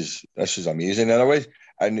 This is amazing.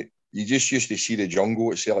 And you just used to see the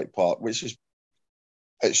jungle at Celtic Park,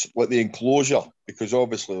 it's like the enclosure, because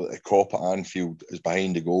obviously like the Kop at Anfield is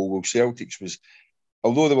behind the goal. Well, Celtics was,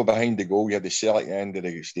 although they were behind the goal, you had the Celtic end of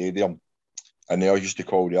the stadium, and they all used to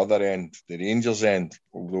call the other end the Rangers end,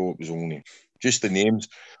 although it was only just the names.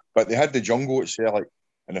 But they had the jungle at Celtic,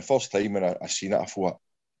 and the first time when I seen it, I thought,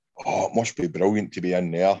 oh, it must be brilliant to be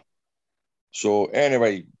in there. So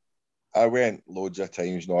anyway, I went loads of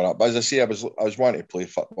times and all that. But as I say, I was wanting to play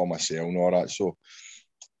football myself and all that. So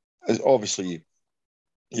obviously,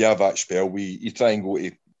 you have that spell. You try and go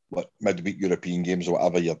to like midweek European games or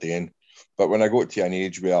whatever you're doing. But when I got to an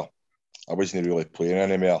age where I wasn't really playing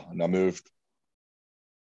anymore, and I moved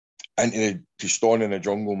into staying in the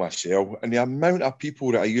jungle myself, and the amount of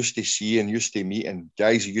people that I used to see and used to meet, and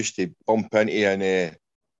guys I used to bump into in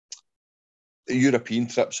European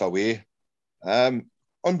trips away,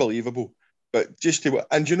 unbelievable. But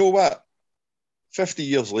and you know what? 50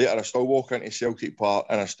 years later, I still walk into Celtic Park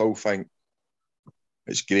and I still think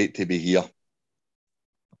it's great to be here.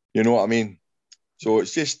 You know what I mean? So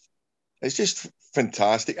it's just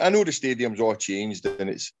fantastic. I know the stadium's all changed and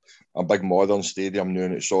it's a big modern stadium now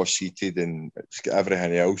and it's all seated and it's got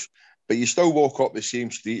everything else. But you still walk up the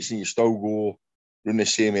same streets and you still go around the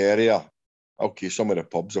same area. Okay, some of the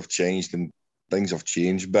pubs have changed and things have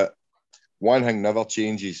changed, but one thing never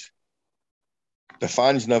changes. The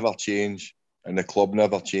fans never change and the club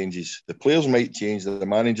never changes. The players might change, the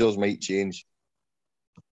managers might change,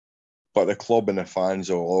 but the club and the fans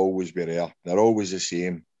will always be there. They're always the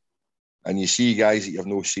same. And you see guys that you've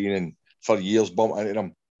not seen in for years bump into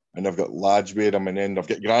them, and they've got lads with them, and then they've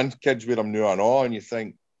got grandkids with them now and all, and you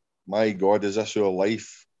think, my God, is this our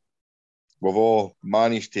life? We've all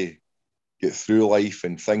managed to get through life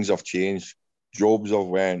and things have changed. Jobs have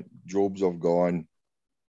went, jobs have gone,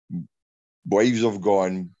 wives have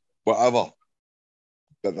gone, whatever.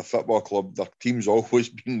 But the football club, their team's always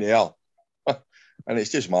been there. And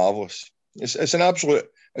it's just marvellous. It's an absolute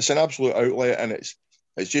outlet, and it's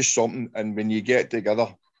just something. And when you get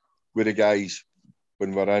together with the guys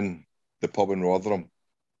when we're in the pub in Rotherham,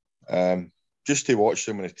 just to watch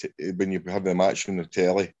them when you have the match on the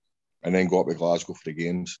telly, and then go up to Glasgow for the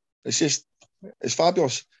games, it's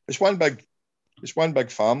fabulous. It's one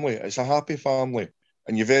big family. It's a happy family,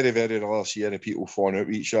 and you very, very rarely see any people falling out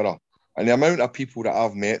with each other. And the amount of people that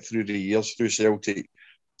I've met through the years through Celtic,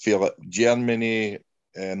 feel like Germany,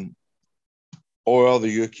 all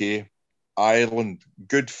the UK, Ireland,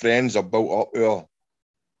 good friends are built up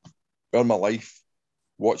there. My life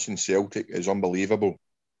watching Celtic is unbelievable.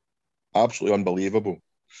 Absolutely unbelievable.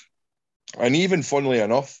 And even funnily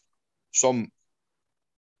enough, some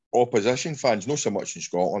opposition fans, not so much in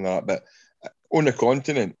Scotland, but on the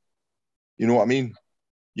continent, you know what I mean?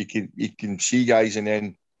 You can see guys and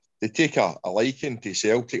then they take a liking to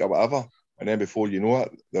Celtic or whatever, and then before you know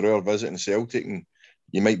it, they're all visiting Celtic and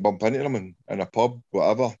you might bump into them in a pub,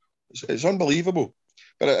 whatever. It's unbelievable.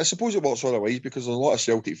 But I suppose it works all the ways because there's a lot of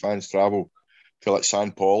Celtic fans travel to like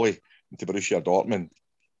St. Pauli and to Borussia Dortmund,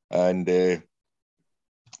 and they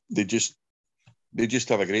just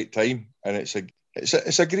have a great time, and it's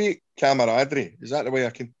a great camaraderie. Is that the way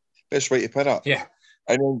best way to put it? Yeah.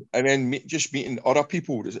 And then just meeting other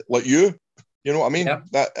people like you know what I mean? Yeah.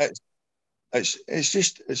 That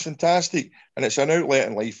it's fantastic, and it's an outlet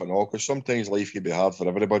in life and all, because sometimes life can be hard for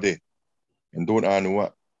everybody, and don't I know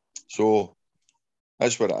it? So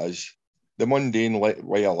that's what it is. The mundane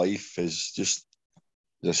way of life is just,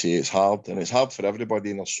 as I say, it's hard, and it's hard for everybody,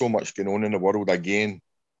 and there's so much going on in the world again.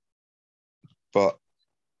 But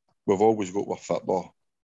we've always got with football.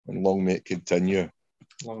 and long may it continue.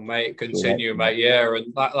 Long may it continue, mate. Yeah,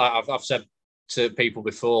 and like I've said to people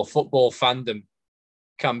before, football fandom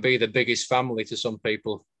can be the biggest family to some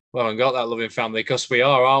people. We haven't got that loving family because we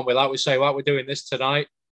are, aren't we? Like we say, like we're doing this tonight,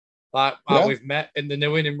 like we've met in the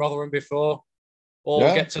New Inn in Rotherham before, all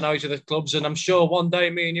get to know each other's clubs, and I'm sure one day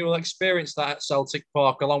me and you will experience that at Celtic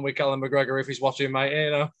Park along with Callum McGregor if he's watching, mate.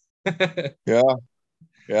 You know.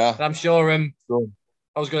 Yeah. And I'm sure. I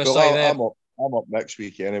was going to say there. I'm up next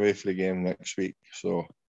week anyway for the game next week, so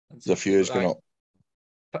there's a few is going up.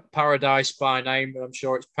 Paradise by name, and I'm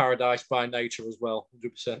sure it's paradise by nature as well,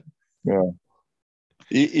 100%. Yeah.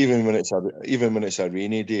 Even when it's a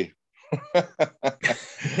rainy day.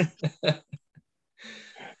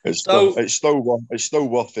 It's still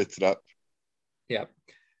worth the trip. Yeah.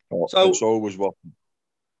 So it's always worth it.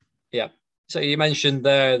 Yeah. So you mentioned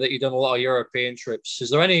there that you've done a lot of European trips. Is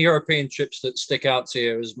there any European trips that stick out to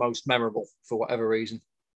you as most memorable for whatever reason?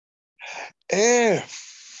 Well,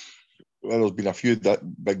 there's been a few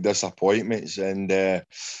big disappointments, but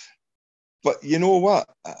you know what?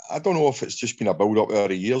 I don't know if it's just been a build-up over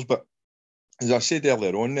the years, but as I said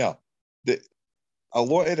earlier on there, that a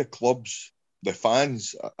lot of the clubs, the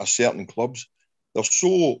fans of certain clubs, they're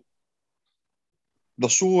so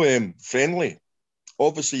friendly.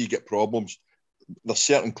 Obviously, you get problems. There's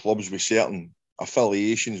certain clubs with certain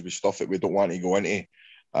affiliations with stuff that we don't want to go into,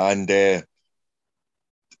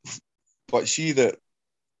 but see that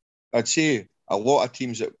I'd say a lot of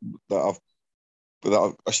teams that are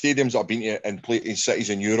stadiums that I've been to and played in cities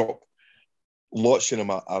in Europe, lots of them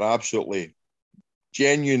are absolutely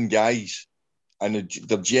genuine guys, and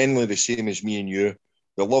they're generally the same as me and you.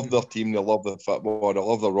 They love their team, they love their football, they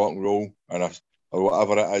love their rock and roll, or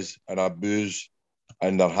whatever it is, and a booze,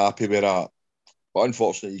 and they're happy with that. But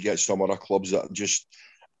unfortunately, you get some other clubs that just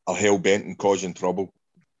are hell-bent and causing trouble.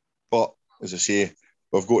 But, as I say,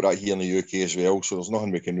 we've got that here in the UK as well, so there's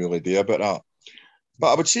nothing we can really do about that.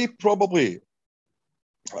 But I would say probably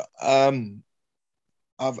I've done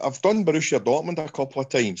Borussia Dortmund a couple of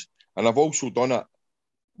times, and I've also done it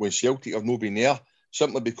when Celtic have not been there,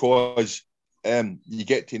 simply because you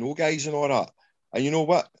get to know guys and all that. And you know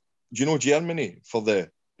what? Do you know Germany, for the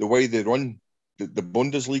way they run the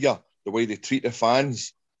Bundesliga, the way they treat the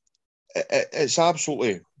fans, it's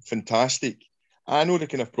absolutely fantastic. I know they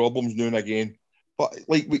can have problems now and again, but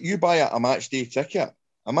like you buy a match day ticket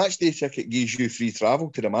gives you free travel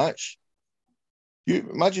to the match. You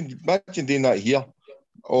imagine doing that here.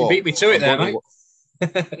 You beat me to it there, mate.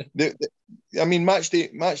 I mean, match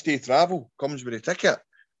day travel comes with a ticket.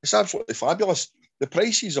 It's absolutely fabulous. The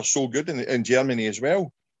prices are so good in Germany as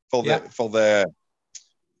well for the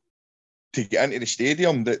to get into the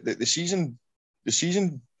stadium. The season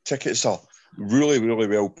tickets are really, really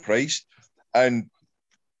well priced, and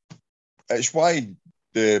it's why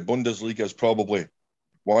the Bundesliga is probably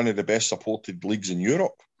one of the best supported leagues in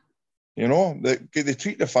Europe. You know, they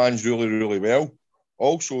treat the fans really, really well.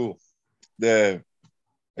 Also, as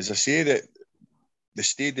I say, that the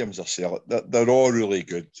stadiums are selling. They're all really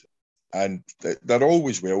good, and they're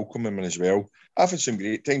always welcoming as well. I've had some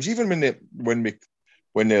great times, even when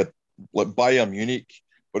they're like Bayern Munich,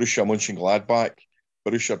 Borussia Mönchengladbach,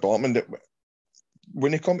 Borussia Dortmund.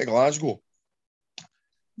 When they come to Glasgow,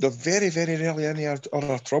 they're very, very rarely in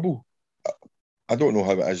any trouble. I don't know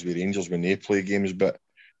how it is with Rangers when they play games, but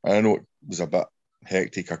I know it was a bit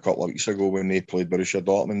hectic a couple of weeks ago when they played Borussia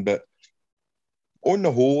Dortmund. But on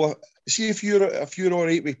the whole, see, if you're all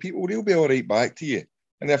right with people, they'll be all right back to you.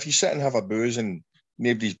 And if you sit and have a booze and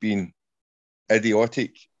nobody's being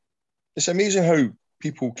idiotic, it's amazing how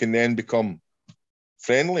people can then become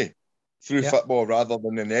friendly through football rather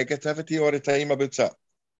than the negativity all the time about it.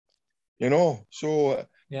 You know, so.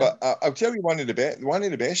 Yeah. But I'll tell you one of the best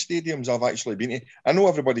stadiums I've actually been to. I know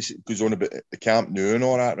everybody goes on about the Camp Nou and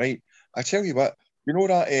all that, right? I tell you what, you know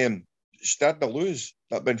that Stade de Luz,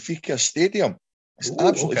 that Benfica stadium, it's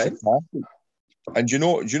absolutely fantastic. And do you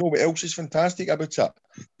know what else is fantastic about it?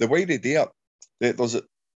 The way they do it.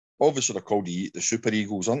 Obviously they're called the Super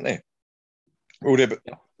Eagles, aren't they? Well,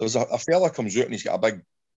 there's a fella comes out and he's got a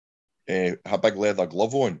big leather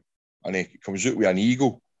glove on, and he comes out with an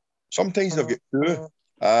eagle. Sometimes they've got two.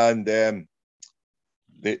 And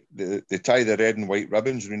they tie the red and white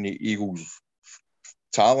ribbons around the eagle's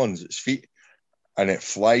talons, its feet, and it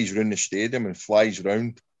flies around the stadium and flies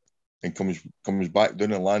around and comes back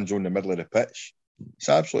down and lands on the middle of the pitch. It's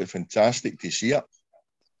absolutely fantastic to see it.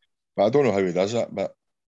 But I don't know how he does it. But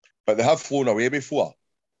they have flown away before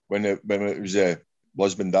when it was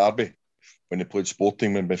Lisbon Derby, when they played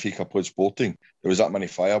Sporting, when Benfica played Sporting. There was that many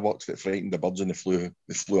fireworks that frightened the birds and they flew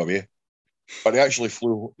away. But they actually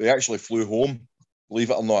flew home believe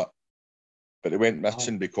it or not. But they went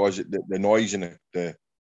missing because the noise and the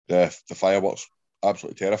fireworks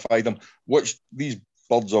absolutely terrified them. Which these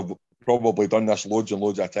birds have probably done this loads and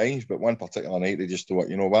loads of times, but one particular night they just thought,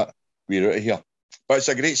 you know what, we're out of here. But it's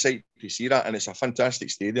a great sight to see that, and it's a fantastic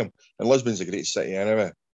stadium. And Lisbon's a great city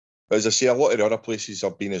anyway. But as I say, a lot of the other places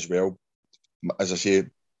I've been as well. As I say,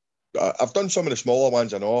 I've done some of the smaller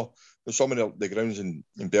ones and all. There's some of the grounds in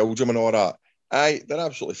Belgium and all that. Aye, they're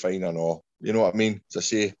absolutely fine and all. You know what I mean? As I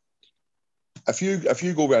say, if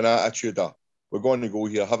you go with an attitude of we're going to go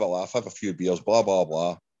here, have a laugh, have a few beers, blah blah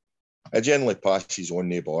blah, it generally passes on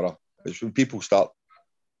no bother. It's when people start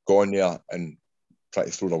going there and try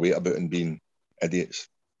to throw their weight about and being idiots.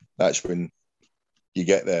 That's when you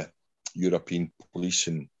get the European police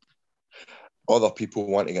and other people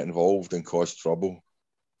want to get involved and cause trouble.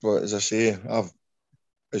 But as I say,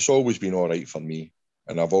 it's always been all right for me,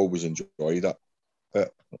 and I've always enjoyed it.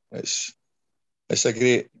 But it's a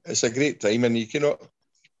great time, and you cannot.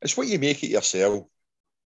 It's what you make it yourself.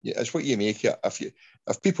 It's what you make it.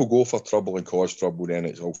 If people go for trouble and cause trouble, then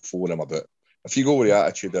it's all for them a bit. If you go with the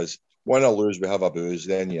attitude as win or lose, we have a booze,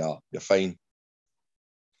 then you're fine.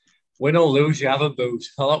 Win or lose, you have a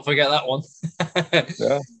booze. I'll not forget that one.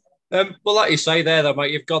 Yeah. Well, like you say there, though,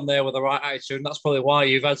 mate, you've gone there with the right attitude, and that's probably why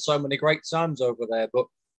you've had so many great times over there. But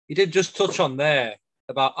you did just touch on there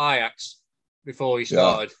about Ajax before you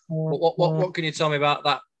started. Yeah. What can you tell me about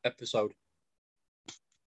that episode?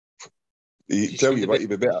 Tell you what,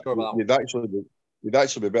 you'd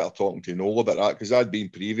actually be better talking to Noel about that, because I'd been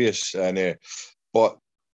previous, and but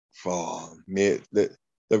mate, they've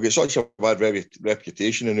got such a bad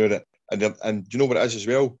reputation in it, and do you know what it is as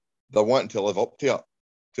well? They're wanting to live up to it,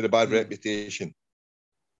 to the bad reputation.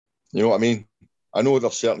 You know what I mean? I know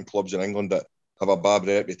there's certain clubs in England that have a bad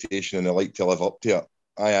reputation and they like to live up to it.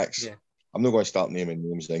 Ajax, yeah. I'm not going to start naming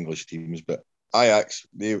names of English teams, but Ajax,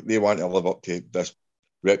 they want to live up to this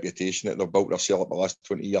reputation that they've built themselves up the last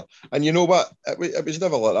 20 years. And you know what? It was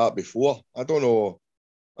never like that before. I don't know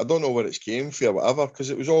where it's came from or whatever, because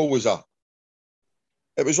it was always a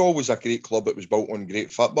great club. It was built on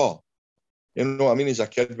great football. You know what I mean? As a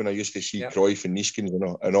kid, when I used to see Cruyff and Neeskens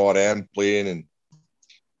and RM playing, and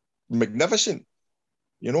magnificent,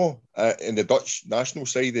 you know, in the Dutch national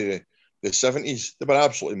side of the 70s, they were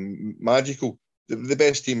absolutely magical. The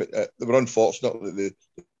best team, they were unfortunate that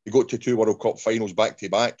they got to 2 World Cup finals back to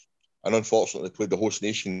back, and unfortunately played the host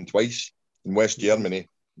nation twice in West Germany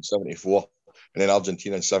in 74 and then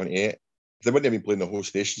Argentina in 78. If they wouldn't have been playing the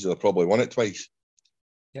host nations, they'd probably won it twice.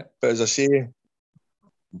 Yeah. But as I say,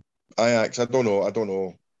 Ajax, I don't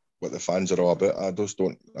know what the fans are all about. I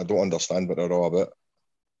don't understand what they're all about.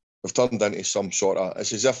 They've turned into some sort of,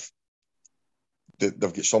 it's as if they've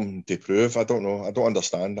got something to prove. I don't know. I don't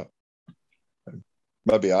understand it.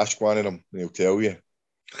 Maybe ask one of them and he'll tell you.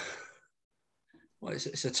 Well,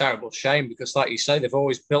 it's a terrible shame, because like you say, they've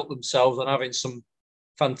always built themselves on having some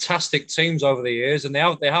fantastic teams over the years, and they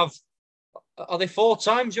have are they 4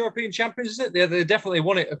 times European champions, is it? They definitely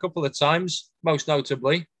won it a couple of times, most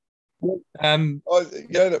notably. They were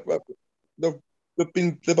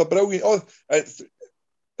brilliant.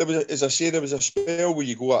 There was a spell where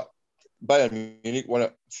you go at Bayern Munich won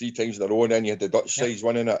it 3 times in a row, and then you had the Dutch sides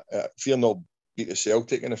winning it. Feyenoord beat the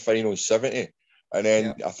Celtic in the final in 70, and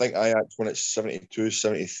then I think Ajax won it 72,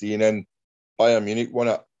 73, and then Bayern Munich won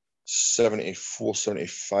it 74,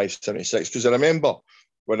 75, 76. Because I remember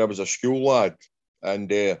when I was a school lad,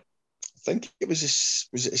 and I think it was a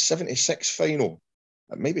 76 final,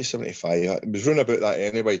 maybe 75. It was running about that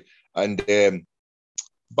anyway. And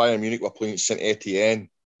Bayern Munich were playing Saint Etienne,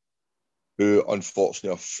 who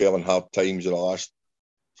unfortunately fell in hard times in the last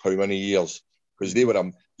how many years, because they were.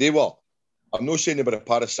 I'm not saying they were a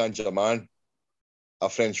Paris Saint-Germain, a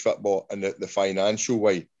French football in the financial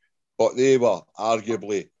way, but they were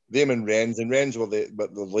arguably them and Rennes were the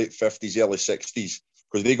late 50s, early 60s,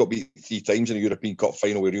 because they got beat 3 times in the European Cup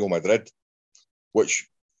final with Real Madrid, which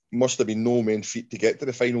must have been no mean feat to get to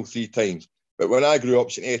the final 3 times. But when I grew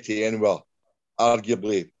up, St Etienne were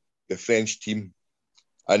arguably the French team,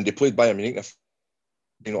 and they played Bayern Munich at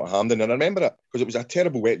Hampden, and I remember it because it was a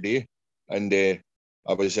terrible wet day, and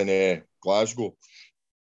I was in Glasgow,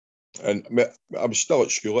 and I was still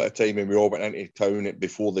at school at the time, and we all went into town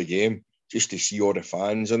before the game just to see all the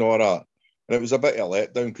fans and all that, and it was a bit of a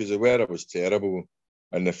letdown because the weather was terrible,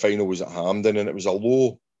 and the final was at Hampden, and it was a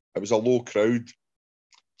low crowd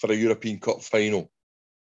for a European Cup final.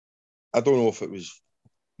 I don't know if it was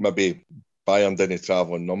maybe Bayern didn't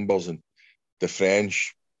travel in numbers and the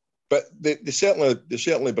French, but they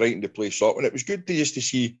certainly brightened the place up, and it was good to just to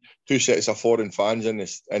see 2 sets of foreign fans in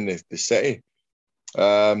the city.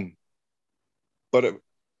 but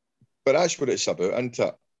that's what it's about, isn't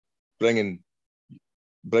it?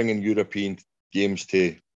 Bringing European games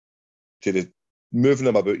to moving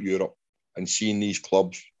them about Europe and seeing these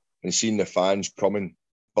clubs and seeing the fans coming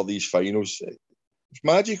for these finals. It's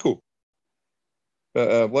magical.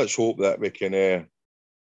 But let's hope that we can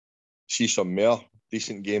see some more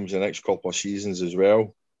decent games in the next couple of seasons as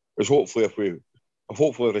well. Because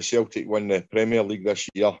hopefully if Celtic win the Premier League this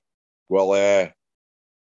year, we'll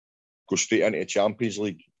go straight into the Champions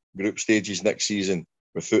League group stages next season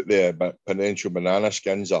without the potential banana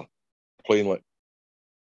skins are playing like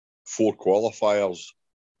 4 qualifiers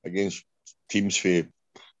against teams for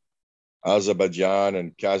Azerbaijan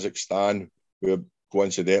and Kazakhstan, who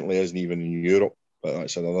coincidentally isn't even in Europe, but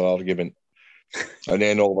that's another argument. And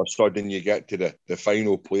then all of a sudden you get to the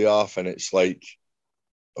final playoff and it's like,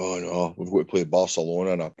 oh no, we've got to play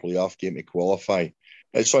Barcelona in a playoff game to qualify.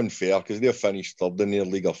 It's unfair because they're finished third in their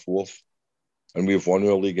league or fourth and we've won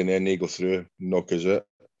our league and then they go through and knock us out.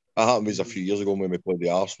 That happened a few years ago when we played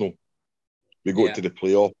the Arsenal. We got to the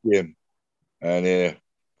playoff game and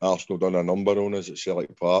Arsenal done a number on us at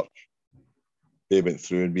Celtic Park. They went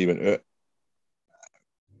through and we went out.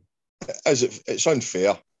 It's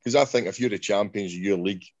unfair because I think if you're the champions of your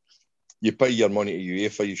league, you pay your money to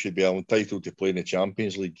UEFA, you should be entitled to play in the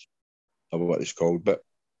Champions League, or what it's called. But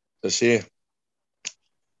I say,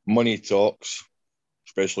 money talks,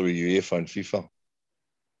 especially with UEFA and FIFA.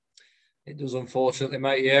 It does, unfortunately,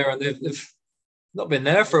 mate. Yeah, and they've not been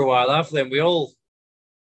there for a while, have they? And we all,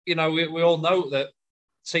 we all know that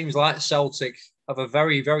teams like Celtic have a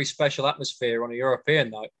very, very special atmosphere on a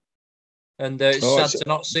European night, and it's sad to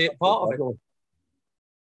not see it part of it.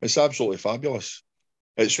 It's absolutely fabulous.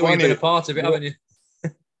 It's sure, you've been a part of it, haven't you?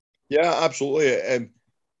 Yeah, absolutely.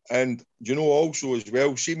 And also as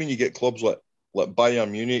well, see when you get clubs like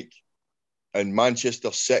Bayern Munich and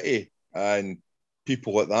Manchester City and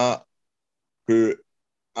people like that who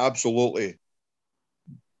absolutely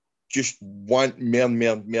just want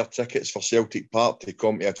more tickets for Celtic Park to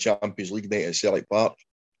come to a Champions League night at Celtic Park.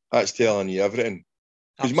 That's telling you everything.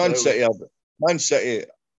 Because Man City,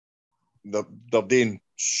 they're doing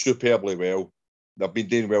superbly well. They've been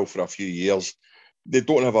doing well for a few years. They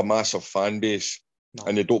don't have a massive fan base,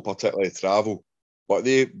 and they don't particularly travel. But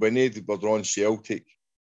when they were on Celtic,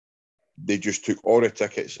 they just took all the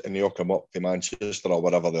tickets and they all come up to Manchester or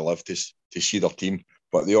wherever they live to see their team.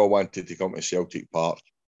 But they all wanted to come to Celtic Park,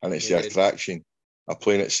 and it's the attraction of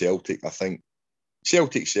playing at Celtic. I think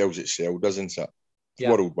Celtic sells itself, doesn't it?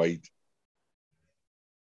 Worldwide.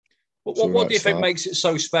 What do you think makes it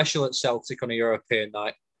so special at Celtic on a European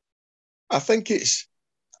night? I think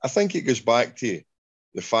it goes back to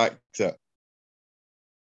the fact that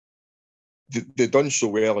they've done so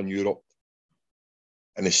well in Europe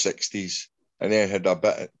in the 60s and then had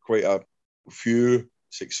quite a few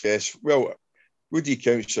success. Well, would you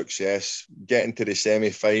count success? Getting to the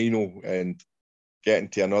semi-final and getting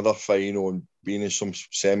to another final and being in some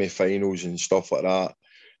semi-finals and stuff like that.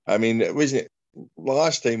 I mean, it wasn't the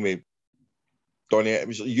last time we done it. It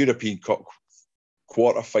was a European Cup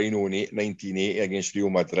quarter-final in 1980 against Real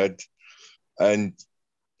Madrid. And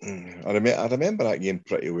I remember that game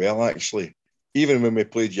pretty well, actually. Even when we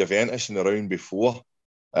played Juventus in the round before,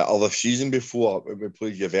 or the season before, when we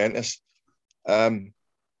played Juventus,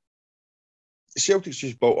 Celtic's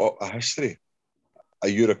just built up a history of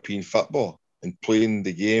European football and playing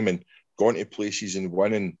the game and going to places and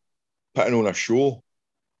winning, putting on a show.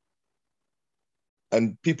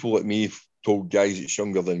 And people like me have told guys that's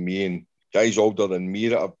younger than me and guys older than me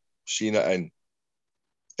that have seen it, and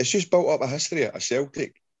it's just built up a history of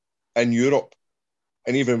Celtic in Europe.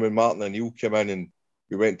 And even when Martin O'Neill came in and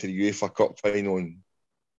we went to the UEFA Cup final in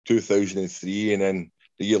 2003 and then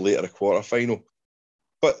the year later a quarter final.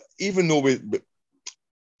 But even though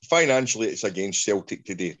financially it's against Celtic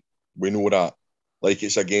today, we know that. Like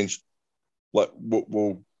it's against, like,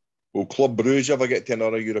 will Club Brugge ever get to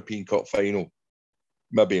another European Cup final?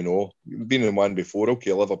 Maybe no. We've been in one before.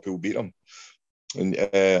 Okay, Liverpool beat them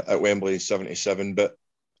at Wembley in 77. But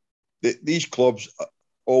these clubs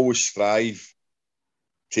always strive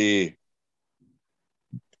to...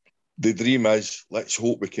 The dream is, let's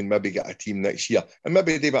hope we can maybe get a team next year. And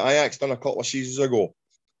maybe David Ajax done a couple of seasons ago,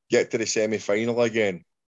 get to the semi-final again,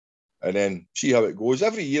 and then see how it goes.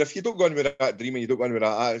 Every year, if you don't go in with that dream and you don't go in with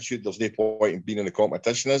that attitude, there's no point in being in the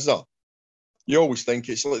competition, is there? You always think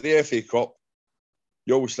it's like the FA Cup.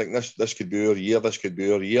 You always think this could be our year, this could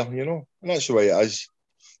be our year, you know? And that's the way it is.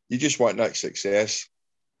 You just want that success.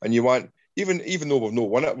 And you want, even though we've not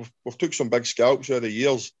won it, we've took some big scalps over the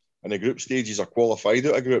years, and the group stages are qualified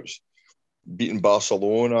out of groups, beating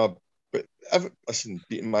Barcelona, but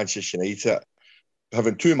beating Manchester United,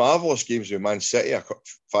 having two marvellous games with Man City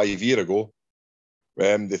 5 years ago.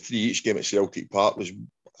 The 3 each game at Celtic Park was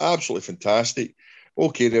absolutely fantastic.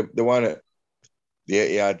 Okay, the one at the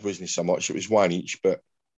Etihad wasn't so much. It was one each, but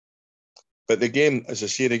the game, as I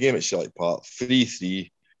say, the game at Celtic Park,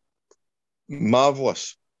 3-3,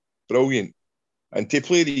 marvellous, brilliant. And to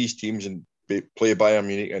play these teams and play Bayern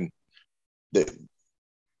Munich and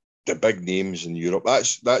the big names in Europe,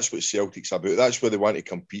 that's what Celtic's about. That's where they want to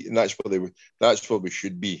compete, and that's where we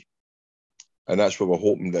should be. And that's where we're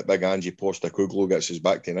hoping that big Ange Postecoglou gets us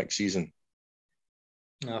back to next season.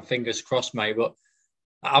 Fingers crossed, mate. But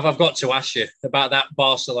I've got to ask you about that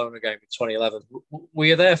Barcelona game in 2011. Were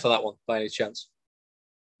you there for that one, by any chance?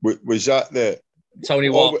 Was that the Tony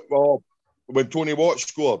Watt? Well, when Tony Watt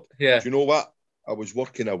scored, yeah. Do you know what? I was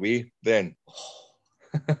working away then.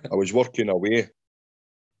 I was working away,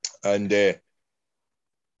 and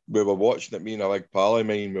we were watching it. Me and a big pal of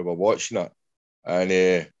mine, we were watching it, and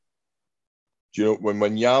do you know when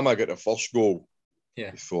Wanyama got the first goal?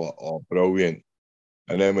 Yeah, I thought, oh, brilliant.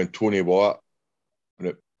 And then when Tony Watt,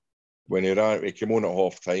 when he came on at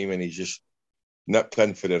half time and he just nipped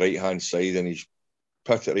in for the right hand side and he's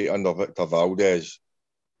put it right under Victor Valdez.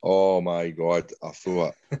 Oh my God! I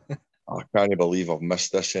thought, I can't believe I've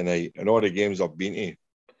missed this tonight. And all the games I've been to,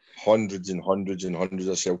 hundreds and hundreds and hundreds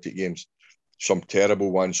of Celtic games, some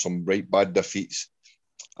terrible ones, some right bad defeats.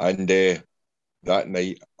 And that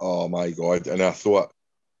night, oh my God. And I thought,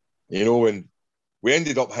 when we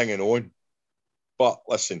ended up hanging on, but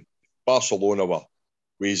listen, Barcelona were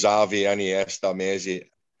with Xavi, Iniesta,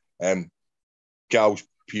 Messi, Carles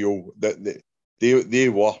Puyol, they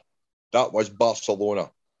were. That was Barcelona.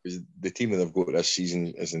 Because the team that they've got this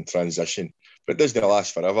season is in transition, but it doesn't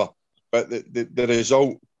last forever. But the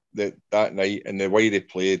result that night and the way they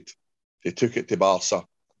played, they took it to Barca.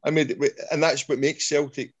 And that's what makes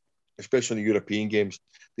Celtic, especially in the European games,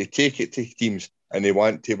 they take it to teams and they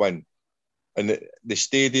want to win. And the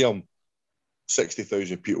stadium,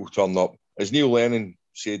 60,000 people turn up. As Neil Lennon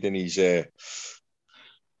said in his to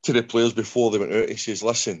the players before they went out, he says,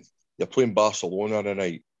 "Listen, you're playing Barcelona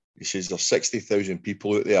tonight." He says there's 60,000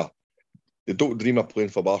 people out there. They don't dream of playing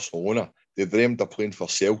for Barcelona. They dreamed of playing for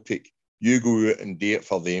Celtic. You go out and do it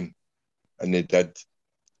for them. And they did.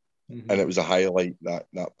 Mm-hmm. And it was a highlight that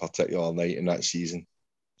particular night in that season.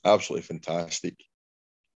 Absolutely fantastic.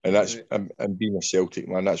 And that's and being a Celtic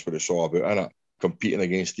man, that's what it's all about, isn't it? Competing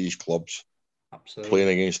against these clubs. Absolutely.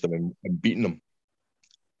 Playing against them and beating them.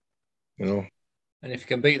 And if you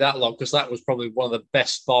can beat that lot, because that was probably one of the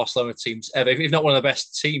best Barcelona teams ever, if not one of the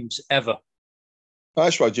best teams ever.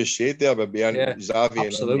 That's what I just said there about being Xavi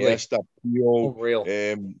absolutely. and Iniesta,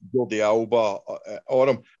 Puyol, Jordi Alba, or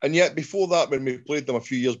them. And yet before that, when we played them a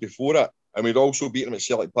few years before it, and we'd also beat them at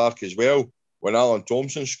Celtic Park as well, when Alan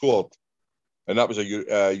Thompson scored, and that was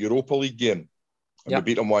a Europa League game. And we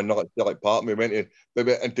beat them 1-0 at Celtic Park.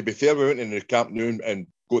 And to be fair, we went in the Camp Nou and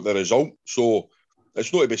got the result. So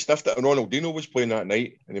it's not to be sniffed at. And Ronaldinho was playing that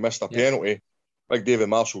night and he missed a penalty. Like David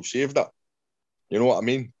Marshall saved it. You know what I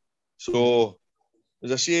mean? So,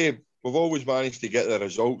 as I say, we've always managed to get the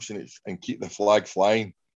results and keep the flag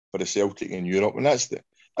flying for the Celtic in Europe. And that's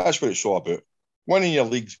what it's all about. Winning your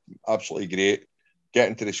league's absolutely great.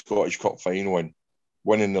 Getting to the Scottish Cup final and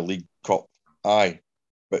winning the League Cup, aye.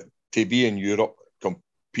 But to be in Europe,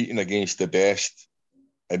 competing against the best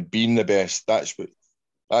and being the best, that's what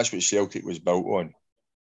Celtic was built on.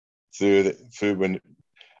 Through when,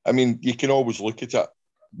 I mean, you can always look at it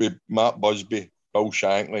with Matt Busby, Bill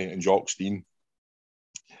Shankly, and Jock Stein.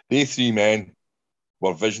 They three men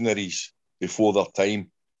were visionaries before their time.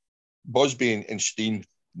 Busby and Stein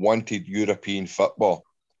wanted European football.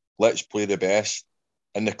 Let's play the best.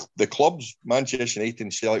 And the clubs, Manchester United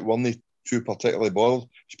and Celtic, weren't they too particularly bothered,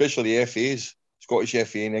 especially the FAs, Scottish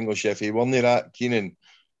FA and English FA, weren't they that keen and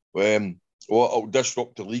it'll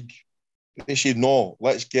disrupt the league. They said, no,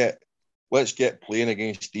 let's get playing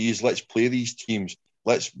against these. Let's play these teams.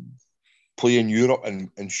 Let's play in Europe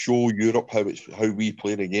and show Europe how we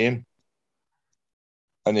play the game.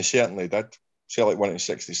 And they certainly did. Celtic won it in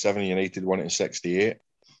 67, United won it in 68.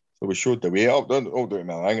 So we showed the way. I'll do it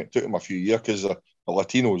my thing. It took them a few years because the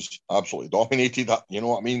Latinos absolutely dominated that. You know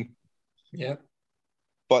what I mean? Yeah.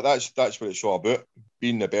 But that's what it's all about.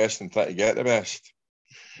 Being the best and trying to get the best.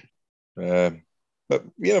 But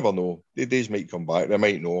you never know. The days might come back. They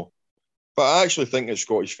might know. But I actually think that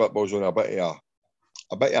Scottish football's on a bit of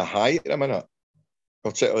a high at the minute,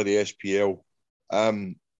 particularly the SPL.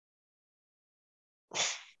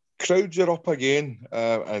 Crowds are up again,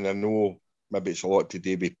 and I know maybe it's a lot to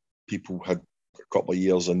do with people had a couple of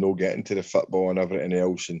years and no getting to the football and everything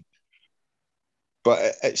else. And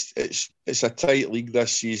but it's a tight league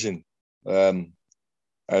this season, and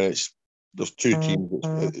there's two teams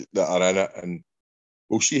that are in it, and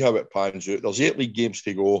we'll see how it pans out. There's 8 league games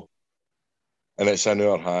to go, and it's in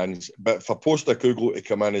our hands. But for Postecoglou to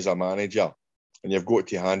come in as a manager, and you've got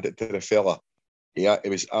to hand it to the fella, he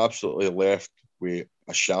was absolutely left with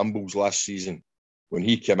a shambles last season when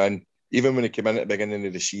he came in. Even when he came in at the beginning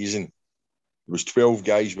of the season, there was 12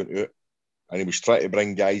 guys went out, and he was trying to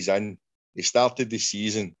bring guys in. He started the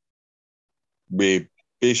season with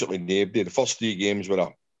basically nobody. The first 3 games were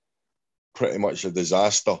pretty much a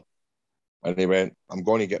disaster. And he went, I'm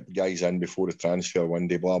going to get guys in before the transfer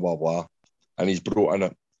window, blah, blah, blah. And he's brought in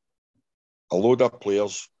a load of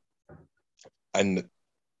players. And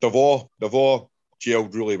they've all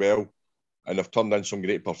gelled really well. And they've turned in some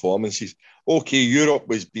great performances. Okay, Europe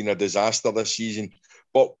has been a disaster this season,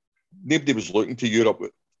 but nobody was looking to Europe.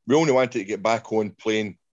 We only wanted to get back on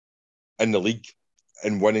playing in the league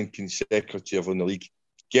and winning consecutively in the league,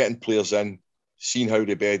 getting players in, seeing how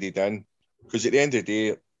they bedded in. Because at the end of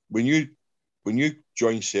the day, when you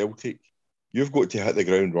join Celtic, you've got to hit the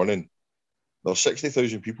ground running. There's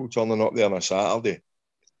 60,000 people turning up there on a Saturday.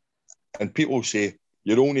 And people say,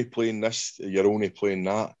 you're only playing this, you're only playing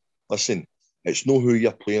that. Listen, it's not who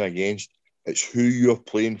you're playing against. It's who you're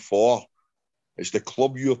playing for. It's the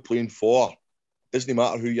club you're playing for. It doesn't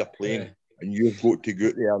matter who you're playing. Yeah. And you've got to go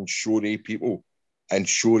out there and show the people and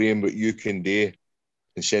show them what you can do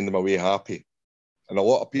and send them away happy. And a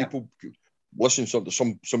lot of people, listen,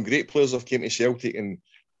 some great players have came to Celtic and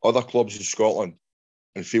other clubs in Scotland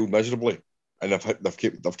and failed miserably. And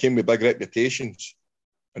they've came with big reputations,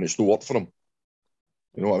 and it's no work for them.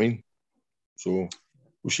 You know what I mean? So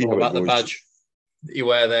we'll see how it goes. About the badge that you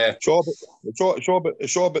wear there. It's all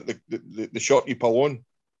about the shirt you pull on,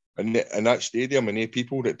 and that stadium and the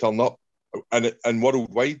people that turn up, and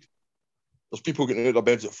worldwide. There's people getting out of their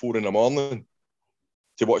beds at 4 a.m.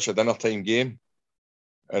 to watch a dinner time game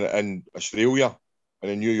in Australia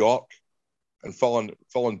and in New York, and filling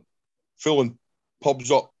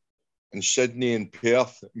pubs up in Sydney and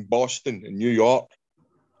Perth and Boston and New York.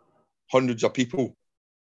 Hundreds of people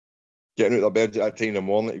getting out of their beds at that time in the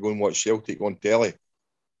morning to go and watch Celtic on telly.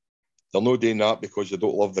 They're not doing that because they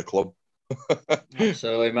don't love the club.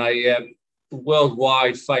 Absolutely, mate. Yeah,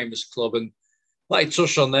 worldwide famous club, and like you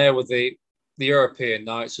touched on there with the European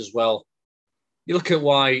nights as well. You look at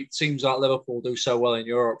why teams like Liverpool do so well in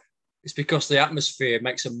Europe. It's because the atmosphere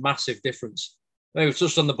makes a massive difference. Maybe we've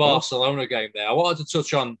touched on the Barcelona game there. I wanted to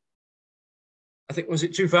touch on, I think, was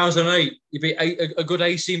it 2008? You beat a good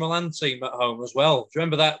AC Milan team at home as well. Do you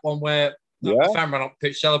remember that one where the fan ran up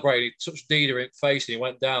pitch celebrated, touched Dida in the face and he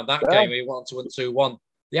went down? That game, he won to win 2-1.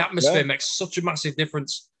 The atmosphere makes such a massive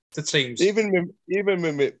difference to teams. Even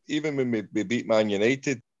when we beat Man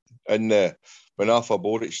United and when Arthur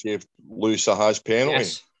Boric saved Louis Saha's penalty.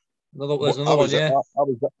 Yes. There's another one, yeah.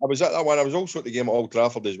 I was at that one. I was also at the game at Old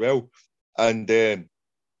Trafford as well. And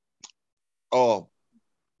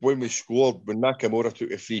when we scored, when Nakamura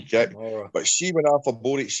took a free kick. But see, when Arthur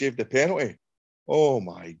Boric saved the penalty, oh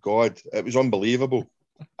my God, it was unbelievable.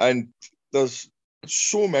 And there's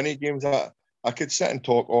so many games that I could sit and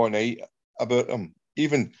talk all night about them.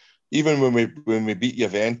 Even when we beat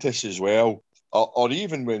Juventus as well, or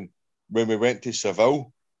even when we went to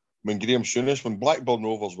Seville, when Blackburn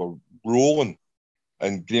Rovers were rolling,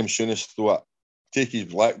 and Graham Souness thought, take his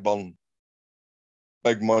Blackburn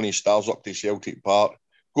big money stars up to Celtic Park,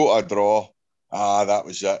 got a draw. That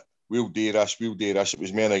was it. We'll do this. It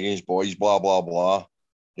was men against boys, blah, blah, blah.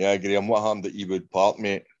 Yeah, Graham, what happened at Ewood Park,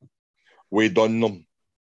 mate? We done them.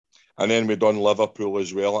 And then we done Liverpool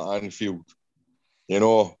as well at Anfield. You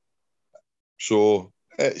know? So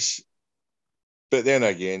it's... But then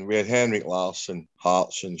again, we had Henrik Larsson,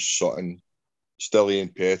 Hartson, Sutton,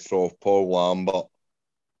 Stilian Petrov, Paul Lambert,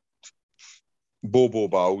 Bobo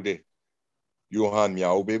Baldi, Johan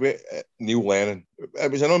Mjällby, Neil Lennon.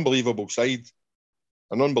 It was an unbelievable side.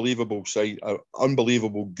 An unbelievable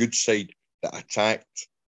good side that attacked.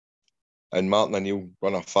 And Martin O'Neill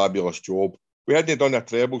done a fabulous job. We hadn't done a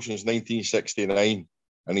treble since 1969.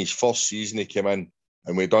 And his first season he came in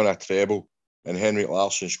and we done a treble. And Henrik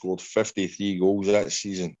Larsson scored 53 goals that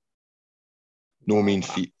season. No mean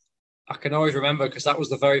feat. I can always remember because that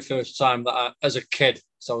was the very first time that as a kid,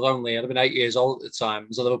 so I'd been 8 years old at the time,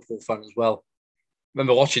 as a Liverpool fan as well. I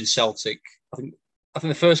remember watching Celtic. I think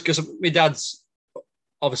the first, because my dad's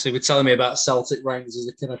obviously was telling me about Celtic Rangers as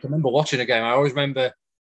a kid. I can remember watching a game. I always remember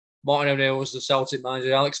Martin O'Neill was the Celtic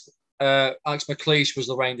manager. Alex McLeish was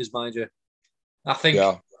the Rangers manager. I think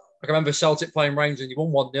I can remember Celtic playing Rangers and you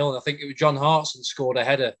won 1-0, and I think it was John Hartson scored a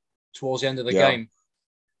header towards the end of the game.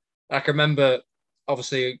 I can remember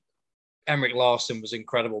obviously Henrik Larsson was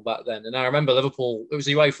incredible back then. And I remember Liverpool, it was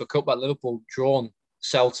the UEFA Cup that Liverpool drawn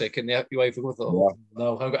Celtic in the UEFA Cup. I thought, oh,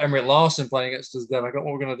 no, I've got Henrik Larsson playing against us then. I don't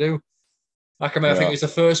know what we're going to do. I can remember, I think it was the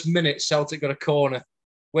first minute Celtic got a corner,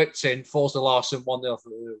 whipped in, forced the Larsson 1-0.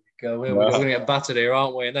 Here we go. We're going to get battered here,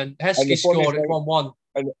 aren't we? And then Heskey scored it 1-1.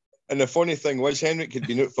 And the funny thing was, Henrik had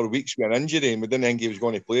been out for weeks with an injury and we didn't think he was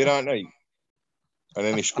going to play that night. And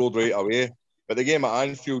then he scored right away. But the game at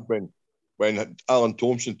Anfield, when Alan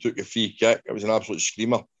Thompson took a free kick, it was an absolute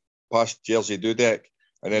screamer past Jersey Dudek.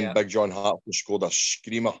 And then Big John Hartford scored a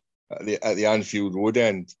screamer at the Anfield Road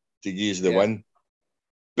end to give us the win.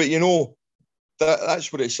 But, you know,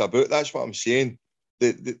 that's what it's about. That's what I'm saying.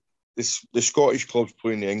 The Scottish clubs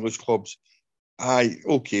playing the English clubs. Aye,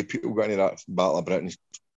 okay, people got into that Battle of Britain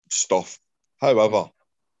stuff. However,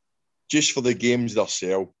 just for the games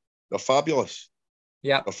themselves, they're fabulous.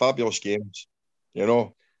 Yeah. They're fabulous games. You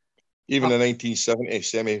know, even the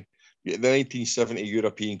 1970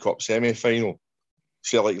 European Cup semi-final,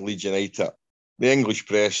 Celtic Leeds United, the English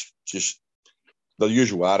press, just their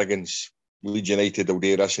usual arrogance. Leeds United will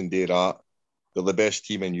do this and do that. They're the best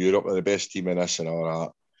team in Europe. They're the best team in this and all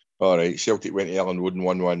that. All right, Celtic went to Elland Road and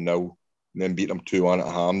won 1-0 and then beat them 2-1 at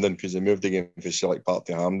Hampden because they moved the game from Celtic Park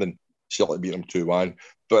to Hampden. Celtic beat them 2-1.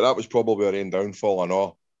 But that was probably our own downfall and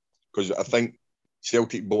all, because I think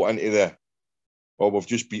Celtic bought into we've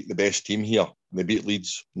just beat the best team here. And they beat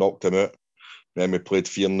Leeds, knocked them out. And then we played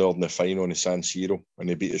Feyenoord in the final in the San Siro and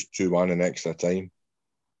they beat us 2-1 in extra time.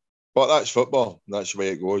 But that's football. That's the way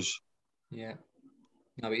it goes. Yeah.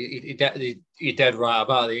 No, you're dead right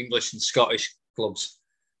about the English and Scottish clubs.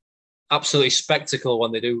 Absolutely spectacle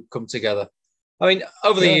when they do come together. I mean,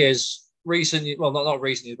 over the years, not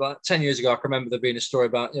recently, but 10 years ago, I can remember there being a story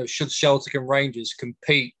about, should Celtic and Rangers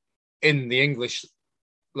compete in the English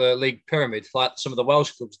league pyramid like some of the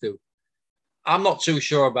Welsh clubs do? I'm not too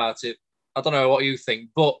sure about it. I don't know what you think,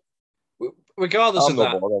 but regardless of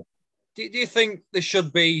that, do you think there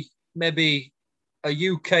should be maybe a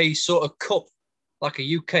UK sort of cup, like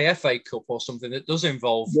a UK FA Cup or something that does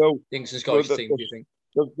involve the English and Scottish team, do you think?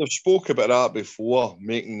 They've spoke about that before,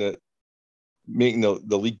 making the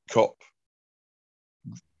League Cup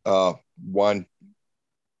one,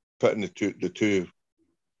 putting the two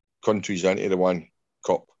countries into the one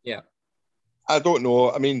cup. Yeah. I don't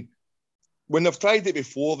know. I mean, when they've tried it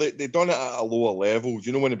before, they've done it at a lower level.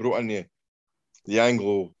 You know, when they brought in the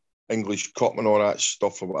Anglo-English Cup and all that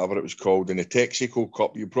stuff, or whatever it was called, and the Texaco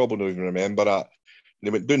Cup, you probably don't even remember that. And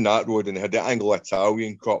they went down that road and they had the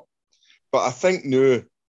Anglo-Italian Cup. But I think now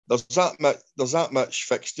there's that much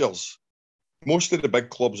fixtures. Most of the big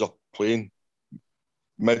clubs are playing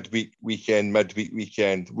midweek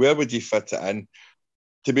weekend. Where would you fit it in?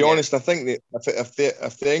 To be honest, I think that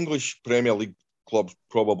if the English Premier League clubs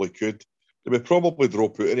probably could, they would probably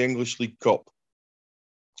drop out of the English League Cup.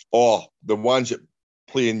 Or the ones that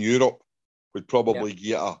play in Europe would probably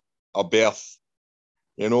get a berth.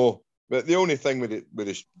 You know, but the only thing with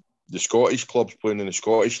the Scottish clubs playing in the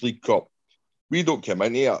Scottish League Cup, we don't come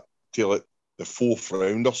into it till the fourth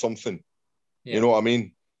round or something. Yeah. You know what I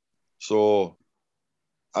mean? So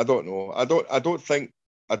I don't know. I don't think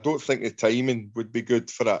the timing would be good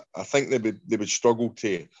for it. I think they would struggle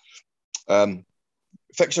to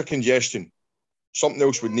fixture congestion. Something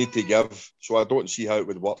else would need to give. So I don't see how it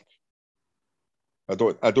would work. I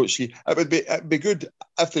don't see. It'd be good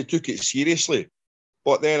if they took it seriously.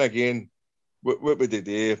 But then again, what would they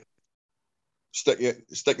do? Stick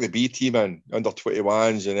the B team in under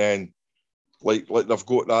 21s, and then like they've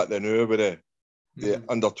got that then now with the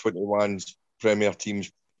under 21s Premier teams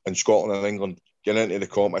in Scotland and England getting into the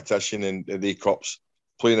competition and the cups,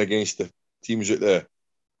 playing against the teams at the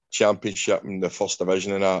Championship and the First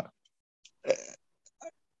Division and that.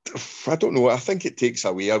 I don't know. I think it takes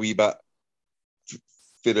away a wee bit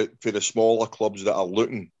for the smaller clubs that are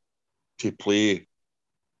looking to play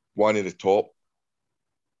one of the top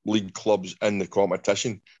league clubs in the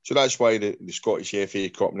competition. So that's why the Scottish FA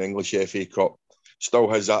Cup and the English FA Cup still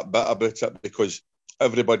has that bit about it, because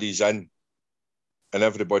everybody's in and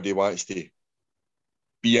everybody wants to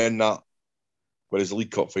be in that. Whereas the League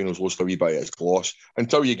Cup finals lost a wee bit of its gloss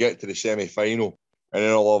until you get to the semi-final, and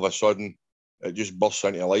then all of a sudden it just bursts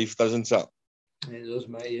into life, doesn't it? It does,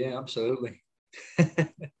 mate. Yeah, absolutely.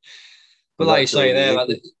 But like you say there,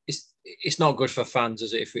 it's not good for fans,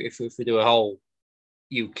 is it? If we do a whole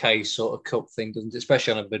UK sort of cup thing, doesn't it?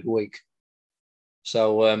 Especially on a midweek.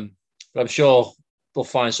 So, but I'm sure we'll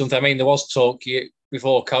find something. I mean, there was talk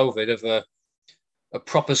before COVID of a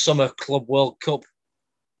proper summer club World Cup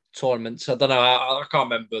tournament. I don't know. I can't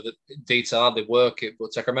remember the detail how they work it,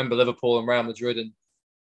 but I can remember Liverpool and Real Madrid and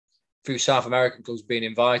few South American clubs being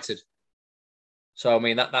invited. So I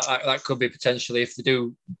mean that could be potentially, if they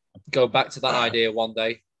do go back to that idea one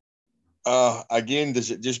day. Again,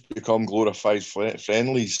 does it just become glorified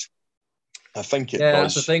friendlies? I think it does. Yeah,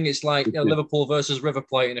 that's the thing. It's like Liverpool versus River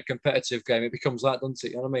Plate in a competitive game. It becomes that, doesn't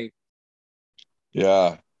it? You know what I mean?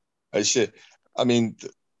 Yeah, I mean,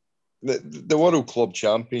 the World Club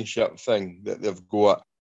Championship thing that they've got.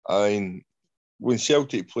 I mean, when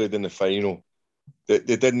Celtic played in the final, they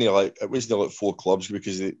didn't like it. Wasn't like 4 clubs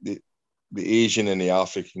because the Asian and the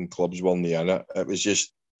African clubs weren't in it. It was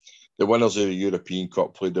just the winners of the European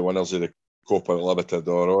Cup played the winners of the Copa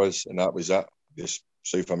Libertadores, and that was it. This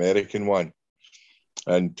South American one.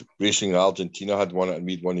 And Racing Argentina had won it, and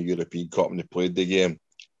we'd won the European Cup, and they played the game,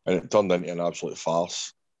 and it turned into an absolute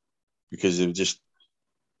farce because they were just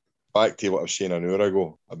back to what I was saying an hour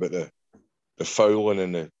ago about the fouling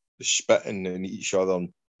and the spitting in each other and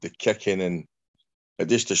the kicking, and it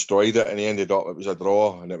just destroyed it. And he ended up, it was a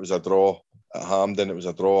draw, and it was a draw at Hampden, it was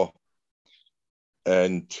a draw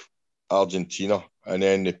in Argentina, and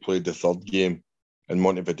then they played the third game in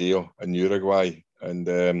Montevideo in Uruguay,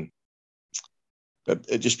 and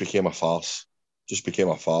it just became a farce. Just became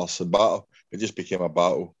a farce. The battle, it just became a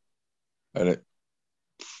battle, and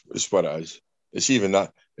it's what it is. It's even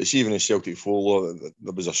in Celtic folklore.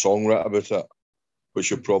 There was a song written about it,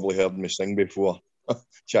 which you've probably heard me sing before.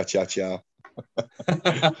 Cha cha cha.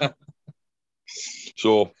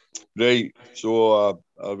 So, right. So,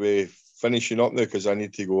 are we finishing up now? Because I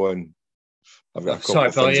need to go and I've got a couple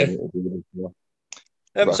of things I need to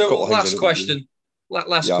do. So, last question.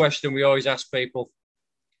 Last question we always ask people.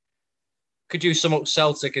 Could you sum up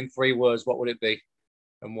Celtic in 3 words? What would it be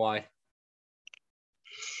and why?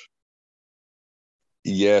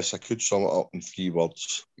 Yes, I could sum it up in 3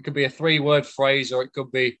 words. It could be a 3-word phrase, or it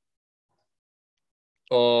could be,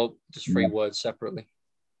 or just 3 words separately.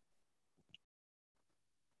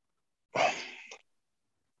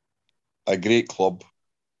 A great club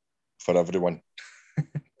for everyone.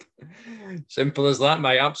 Simple as that,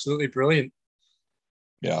 mate. Absolutely brilliant.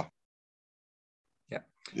 Yeah. Yeah.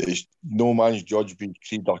 There's no man's judge by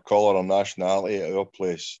creed or colour or nationality at our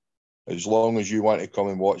place. As long as you want to come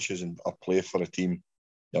and watch us and play for a team,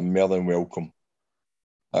 you're more than welcome.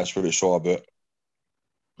 That's what it's all about.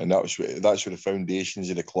 And that's what the foundations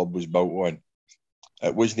of the club was built on.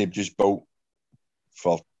 It wasn't just built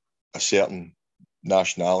for a certain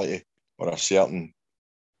nationality or a certain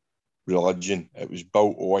religion. It was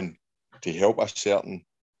built on to help a certain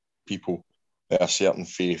people, a certain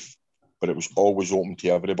faith, but it was always open to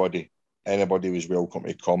everybody. Anybody was welcome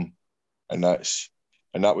to come, and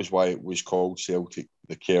that was why it was called Celtic,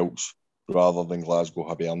 the Celts, rather than Glasgow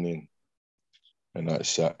Hibernian. And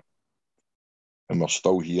that's it. And we're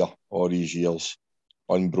still here all these years,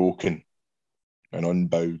 unbroken and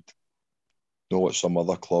unbowed. Not like some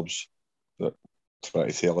other clubs that try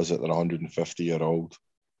to tell us that they're 150-year-old.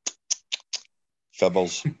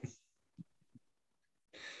 Fibbles.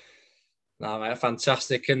 No, mate,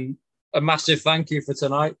 fantastic. And a massive thank you for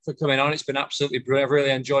tonight, for coming on. It's been absolutely brilliant. I've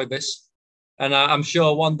really enjoyed this. And I'm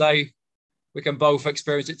sure one day we can both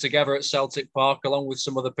experience it together at Celtic Park, along with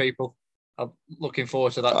some other people. I'm looking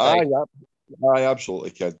forward to that day. Aye, absolutely,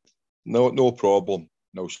 kid. No problem.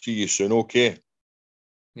 I'll see you soon, okay?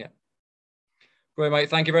 Yeah. Great, mate.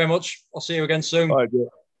 Thank you very much. I'll see you again soon. All right,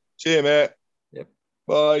 see you, mate. Yep.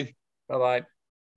 Bye. Bye-bye.